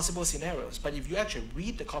many possible scenarios. But if you actually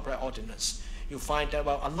read the copyright ordinance, you find that,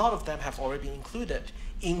 well, a lot of them have already been included,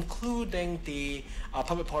 including the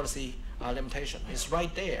public policy limitation. It's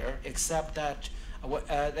right there, except that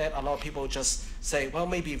that a lot of people just say, well,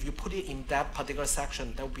 maybe if you put it in that particular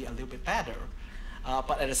section, that would be a little bit better.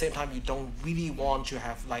 But at the same time, you don't really want to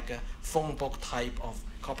have like a phone book type of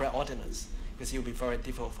copyright ordinance, because it will be very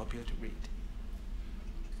difficult for people to read.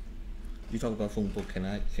 You talk about phone book.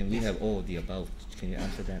 Can we have all the above? Can you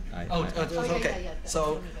answer that? Okay. Yeah.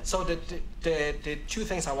 So the two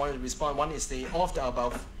things I wanted to respond. One is the of the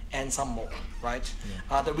above and some more, right?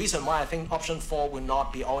 Yeah. The reason why I think option 4 will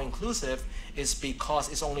not be all inclusive is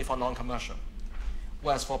because it's only for non-commercial.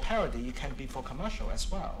 Whereas for parody, it can be for commercial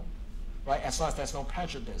as well, right? As long as there's no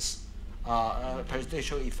prejudice,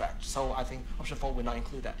 prejudicial effect. So I think option 4 will not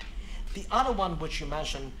include that. The other one which you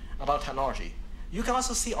mentioned about technology, you can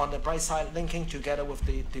also see on the bright side, linking together with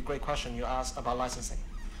the great question you asked about licensing,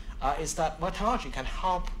 is that technology can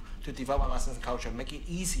help to develop a licensing culture, make it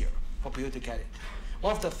easier for people to get it.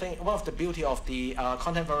 One of the beauty of the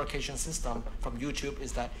content verification system from YouTube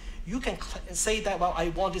is that you can say that, well, I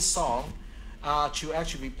want this song to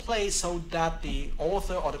actually be played so that the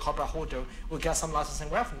author or the copyright holder will get some licensing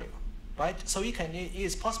revenue, right? So it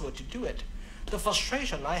is possible to do it. The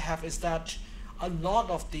frustration I have is that a lot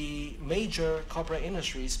of the major corporate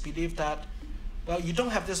industries believe that, well, you don't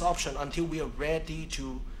have this option until we are ready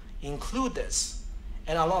to include this.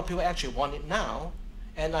 And a lot of people actually want it now.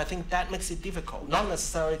 And I think that makes it difficult. Not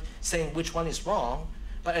necessarily saying which one is wrong,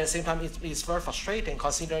 but at the same time, it's very frustrating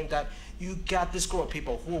considering that you get this group of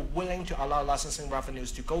people who are willing to allow licensing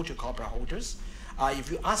revenues to go to corporate holders.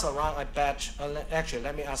 If you ask around, I bet, actually,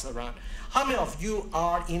 let me ask around. How many of you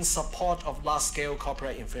are in support of large-scale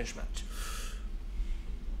corporate infringement?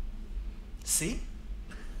 See?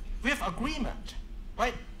 We have agreement,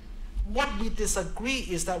 right? What we disagree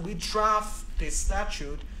is that we draft the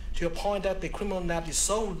statute to a point that the criminal net is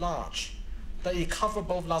so large that it covers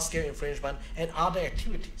both large-scale infringement and other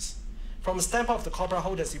activities. From the standpoint of the corporate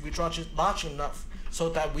holders, if we draw it large enough so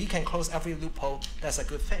that we can close every loophole, that's a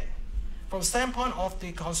good thing. From the standpoint of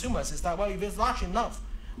the consumers, is that, well, if it's large enough,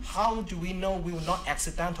 how do we know we will not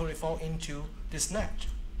accidentally fall into this net?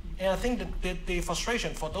 And I think the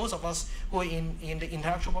frustration for those of us who are in the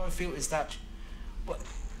intellectual property field is that, well,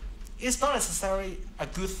 it's not necessarily a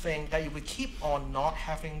good thing that if we keep on not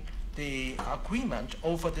having the agreement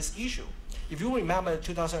over this issue. If you remember the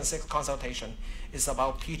 2006 consultation, it's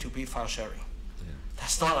about P2P file sharing. Yeah.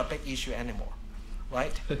 That's not a big issue anymore,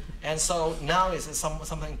 right? And so now it's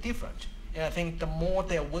something different. And I think the more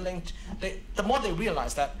they're willing to, the more they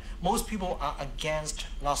realize that most people are against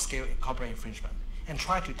large-scale copyright infringement and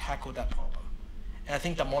try to tackle that problem. And I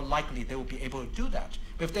think the more likely they will be able to do that.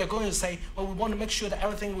 But if they're going to say, well, we want to make sure that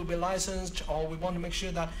everything will be licensed, or we want to make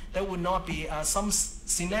sure that there will not be some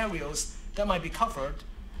scenarios that might be covered,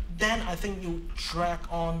 then I think you drag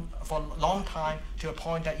on for a long time to a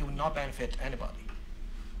point that you will not benefit anybody.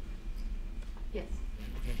 Yes.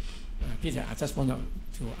 Okay. Peter, I just want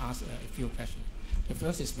to ask a few questions. The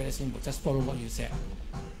first is very simple, just follow what you said.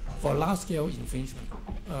 For large-scale infringement,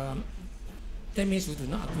 That means we do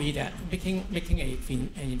not agree that making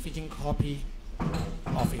an infringing copy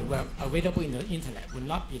of a work available in the internet will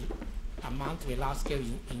not be amount to a large-scale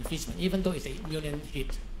infringement, even though it's a million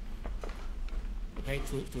hit. Okay,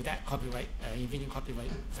 to that copyright, infringing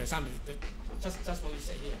copyright. For example, just what you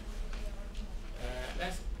say here.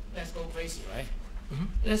 Let's go crazy, right? Mm-hmm.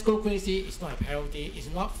 Let's go crazy. It's not a parody. It's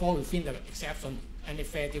not fall within the exception, any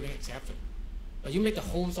fair dealing exception. But you make the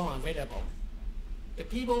whole song available. The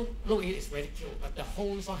people look at it as ridiculed, but the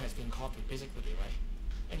whole song has been copied, basically, right?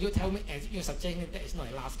 And you tell me, and you're suggesting that it's not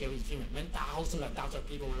a large-scale infringement. When thousands and thousands of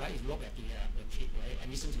people right, look at the kid, right, and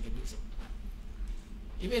listen to the music.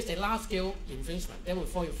 If it's a large-scale infringement, that will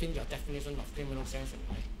fall within your definition of criminal sanction,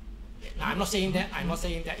 right? Yeah. Now, I'm not saying that. I'm not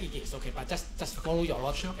saying that it is okay, but just follow your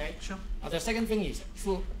logic, okay? Sure. The second thing is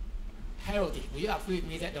true parody. Will you agree with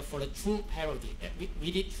me that for the true parody, that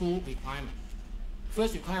we need two requirements?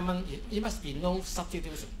 First requirement, it must be no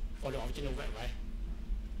substitution for the original work, right?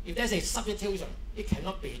 If there's a substitution, it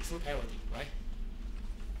cannot be a true parody, right?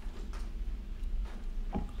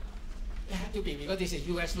 It has to be, because this is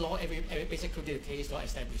US law, every basically the case law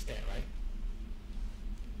established that, right?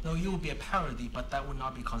 No, it would be a parody, but that would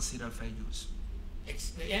not be considered fair use.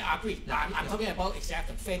 Yeah, I agree. I'm talking about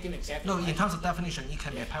exception, fair dealing exception. No, right? In terms of definition, it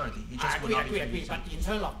can be a parody. It just I would not be agree. But in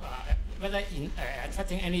terms of whether in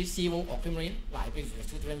attracting any civil or criminal liability,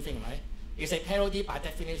 it's two different things, right? It's a parody by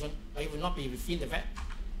definition, but it will not be within the work.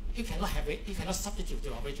 You cannot have it. You cannot substitute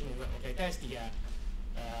the original work. Okay, that's the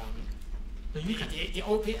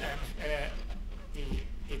OP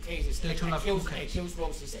the case is accused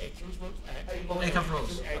Rose is accused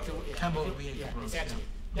Rose. Campbell v. Rose. Exactly.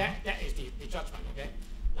 That is the judgment. Okay.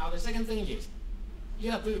 Now the second thing is,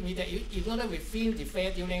 you agree with me that in order within the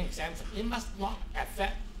fair dealing exemption, it must not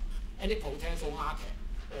affect any potential market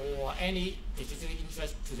or any digital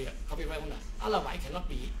interest to the copyright owner. Otherwise, it cannot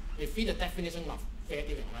be within the definition of fair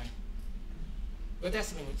dealing, right? But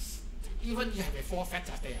that means even you have a four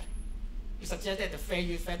factors there. You suggest that the fair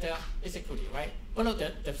use factor basically, right? One of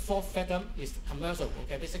the fourth factor is commercial.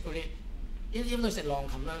 Okay, basically, even though it's a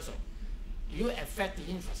non-commercial, you affect the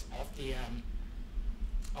interest of the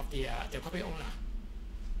copyright owner.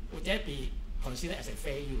 Would that be considered as a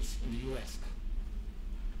fair use in the US?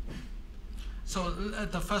 So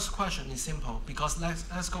the first question is simple, because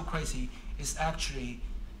Let's Go Crazy is actually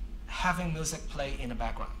having music play in the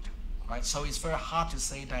background, right? So it's very hard to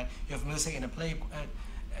say that you have music in the play.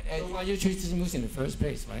 So why you choose this music in the first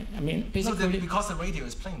place, right? I mean, basically, no, because the radio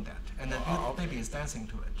is playing that, and the baby is dancing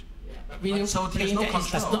to it. Yeah, right? So there's no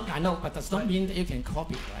control. I know, but does not mean that you can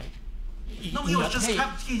copy, right? No,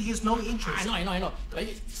 he has no interest. I know. But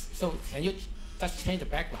so can you just change the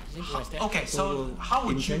background? Okay, so how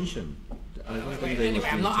would intention? Anyway,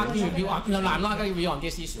 I'm not arguing with you. I'm not arguing with you on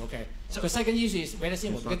this issue. Okay. So the second issue is very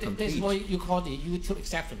simple. That's what you call the YouTube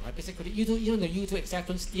exception, right? Basically, even the YouTube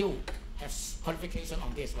exception still has qualification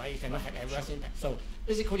on this, right? You cannot have adverse impact. So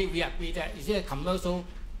basically, we agree that is there a commercial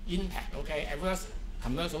impact? Okay, adverse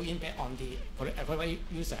commercial impact on the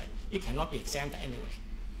user, it cannot be exempt anyway.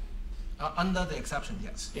 Under the exception,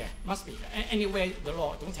 yes. Yeah, must be. Anyway, the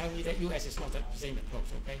law. Don't tell me that US is not the same approach.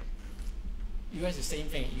 Okay. US is the same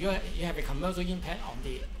thing. You have a commercial impact on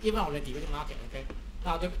even on the developed market. Okay.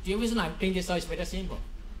 Now the reason I'm bringing this out is very simple.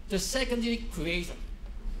 The secondary creation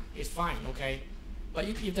is fine. Okay. But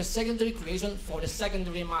if the secondary creation for the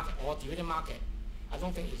secondary market or developed market, I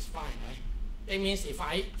don't think it's fine, right? That means if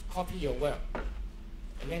I copy your work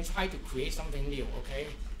and then try to create something new, okay,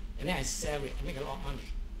 and then I sell it and make a lot of money,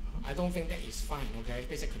 I don't think that is fine, okay?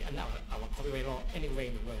 Basically, under our copyright law anywhere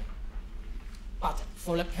in the world. But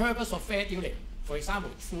for the purpose of fair dealing, for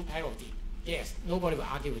example, true parody, yes, nobody will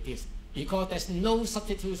argue with this because there's no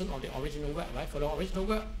substitution of the original work, right? For the original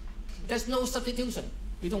work, there's no substitution.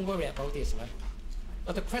 We don't worry about this, right?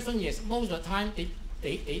 But the question is, most of the time,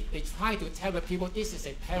 they try to tell the people this is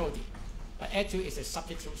a parody, but actually it's a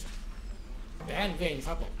substitution. Then we're in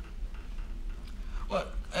trouble. Well,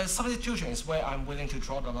 substitution is where I'm willing to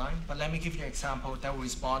draw the line, but let me give you an example that will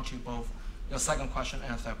respond to both your second question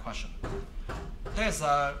and third question. There's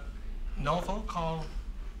a novel called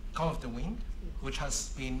Gone with the Wind, which has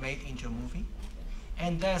been made into a movie.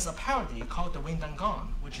 And there's a parody called The Wind and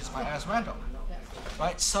Gone, which is by Alice Randall.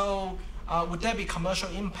 Right? So would there be commercial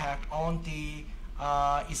impact on the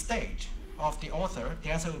estate of the author? The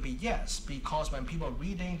answer would be yes, because when people are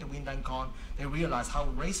reading The Wind and Gone, they realize how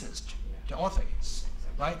racist the author is.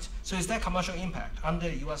 Right? So is there commercial impact? Under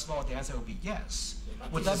US law, the answer would be yes.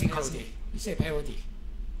 Would that be considered? It's a parody.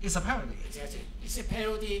 It's a parody. It's a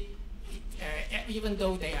parody, even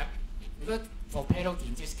though they are, because for parody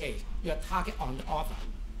in this case, you are target on the author.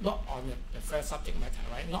 not on the first subject matter,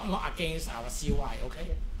 right? Not against our CY,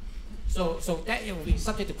 okay? So that it will be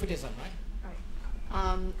subject to criticism,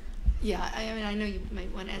 right? Yeah, I mean, I know you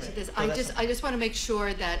might want to answer this. I just want to make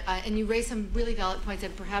sure that, and you raised some really valid points,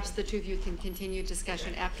 and perhaps the two of you can continue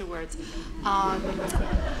discussion afterwards. How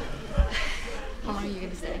long are you going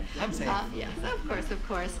to stay? I'm saying. Yes, of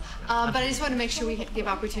course. But I just want to make sure we give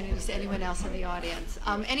opportunities to anyone else in the audience.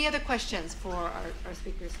 Any other questions for our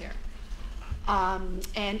speakers here?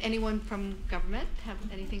 And anyone from government have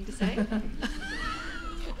anything to say?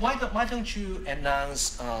 Why don't you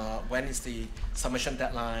announce when is the submission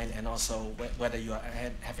deadline, and also whether you are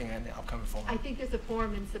having any upcoming forum? I think there's a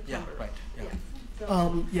forum in September. Yeah, right. Yeah.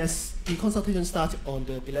 So, yes, the consultation started on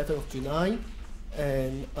the 11th of July,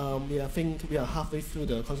 and I think we are halfway through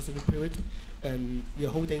the consultation period, and we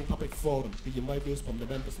are holding public forum. We invite views from the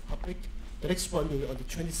members of the public. The next one will be on the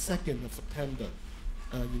 22nd of September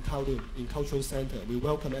in Kowloon, in Cultural Center. We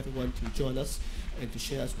welcome everyone to join us and to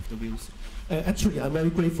share us with the views. Actually, I'm very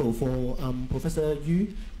grateful for Professor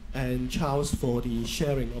Yu and Charles for the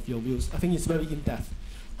sharing of your views. I think it's very in-depth.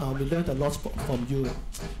 We learned a lot from you.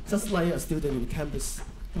 Just like a student in campus,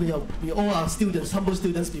 we all are students, humble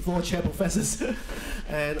students before chair professors.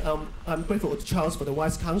 And I'm grateful to Charles for the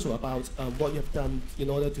wise counsel about what you have done in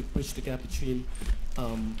order to bridge the gap between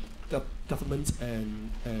government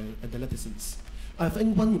and the netizens. I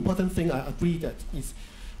think one important thing I agree that is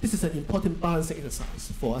this is an important balancing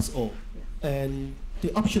exercise for us all. And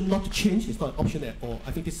the option not to change is not an option at all.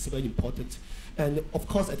 I think this is very important. And of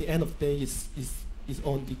course, at the end of the day, is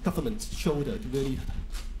on the government's shoulder to really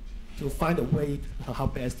to find a way how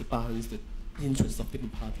best to balance the interests of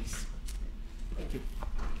different parties. Thank you.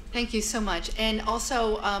 Thank you so much. And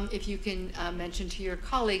also, if you can mention to your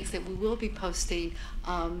colleagues that we will be posting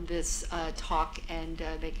this talk, and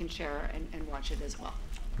they can share and watch it as well.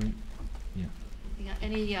 Great. Yeah.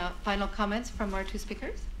 Any final comments from our two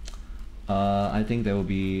speakers? I think there will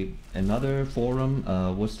be another forum.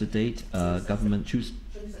 What's the date? Government choose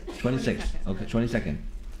 26th. Okay, 22nd.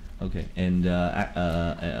 Okay, and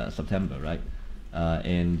September, right?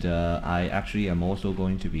 And I actually am also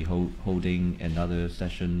going to be holding another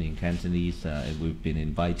session in Cantonese. And we've been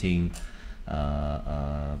inviting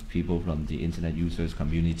people from the internet users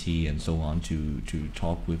community and so on to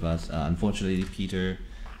talk with us. Unfortunately, Peter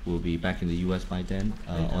will be back in the US by then,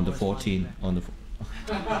 on the 14th.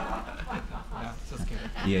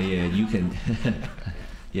 Yeah, you can.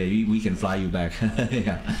 Yeah, we can fly you back.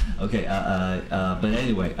 Yeah. Okay. But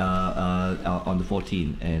anyway, on the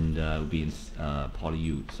 14th, and we'll be in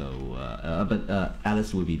PolyU. So, but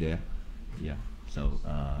Alice will be there. Yeah. So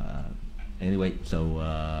anyway, so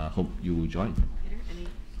hope you will join. Any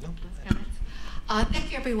last comments?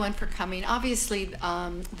 Thank you everyone for coming. Obviously,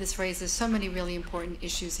 this raises so many really important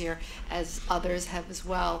issues here, as others have as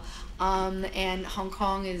well. And Hong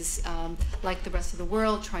Kong is, like the rest of the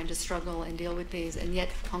world, trying to struggle and deal with these, and yet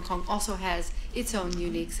Hong Kong also has its own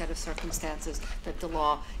unique set of circumstances that the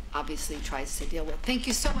law obviously tries to deal with. Thank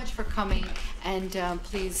you so much for coming, and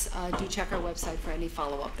please do check our website for any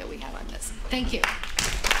follow-up that we have on this. Thank you.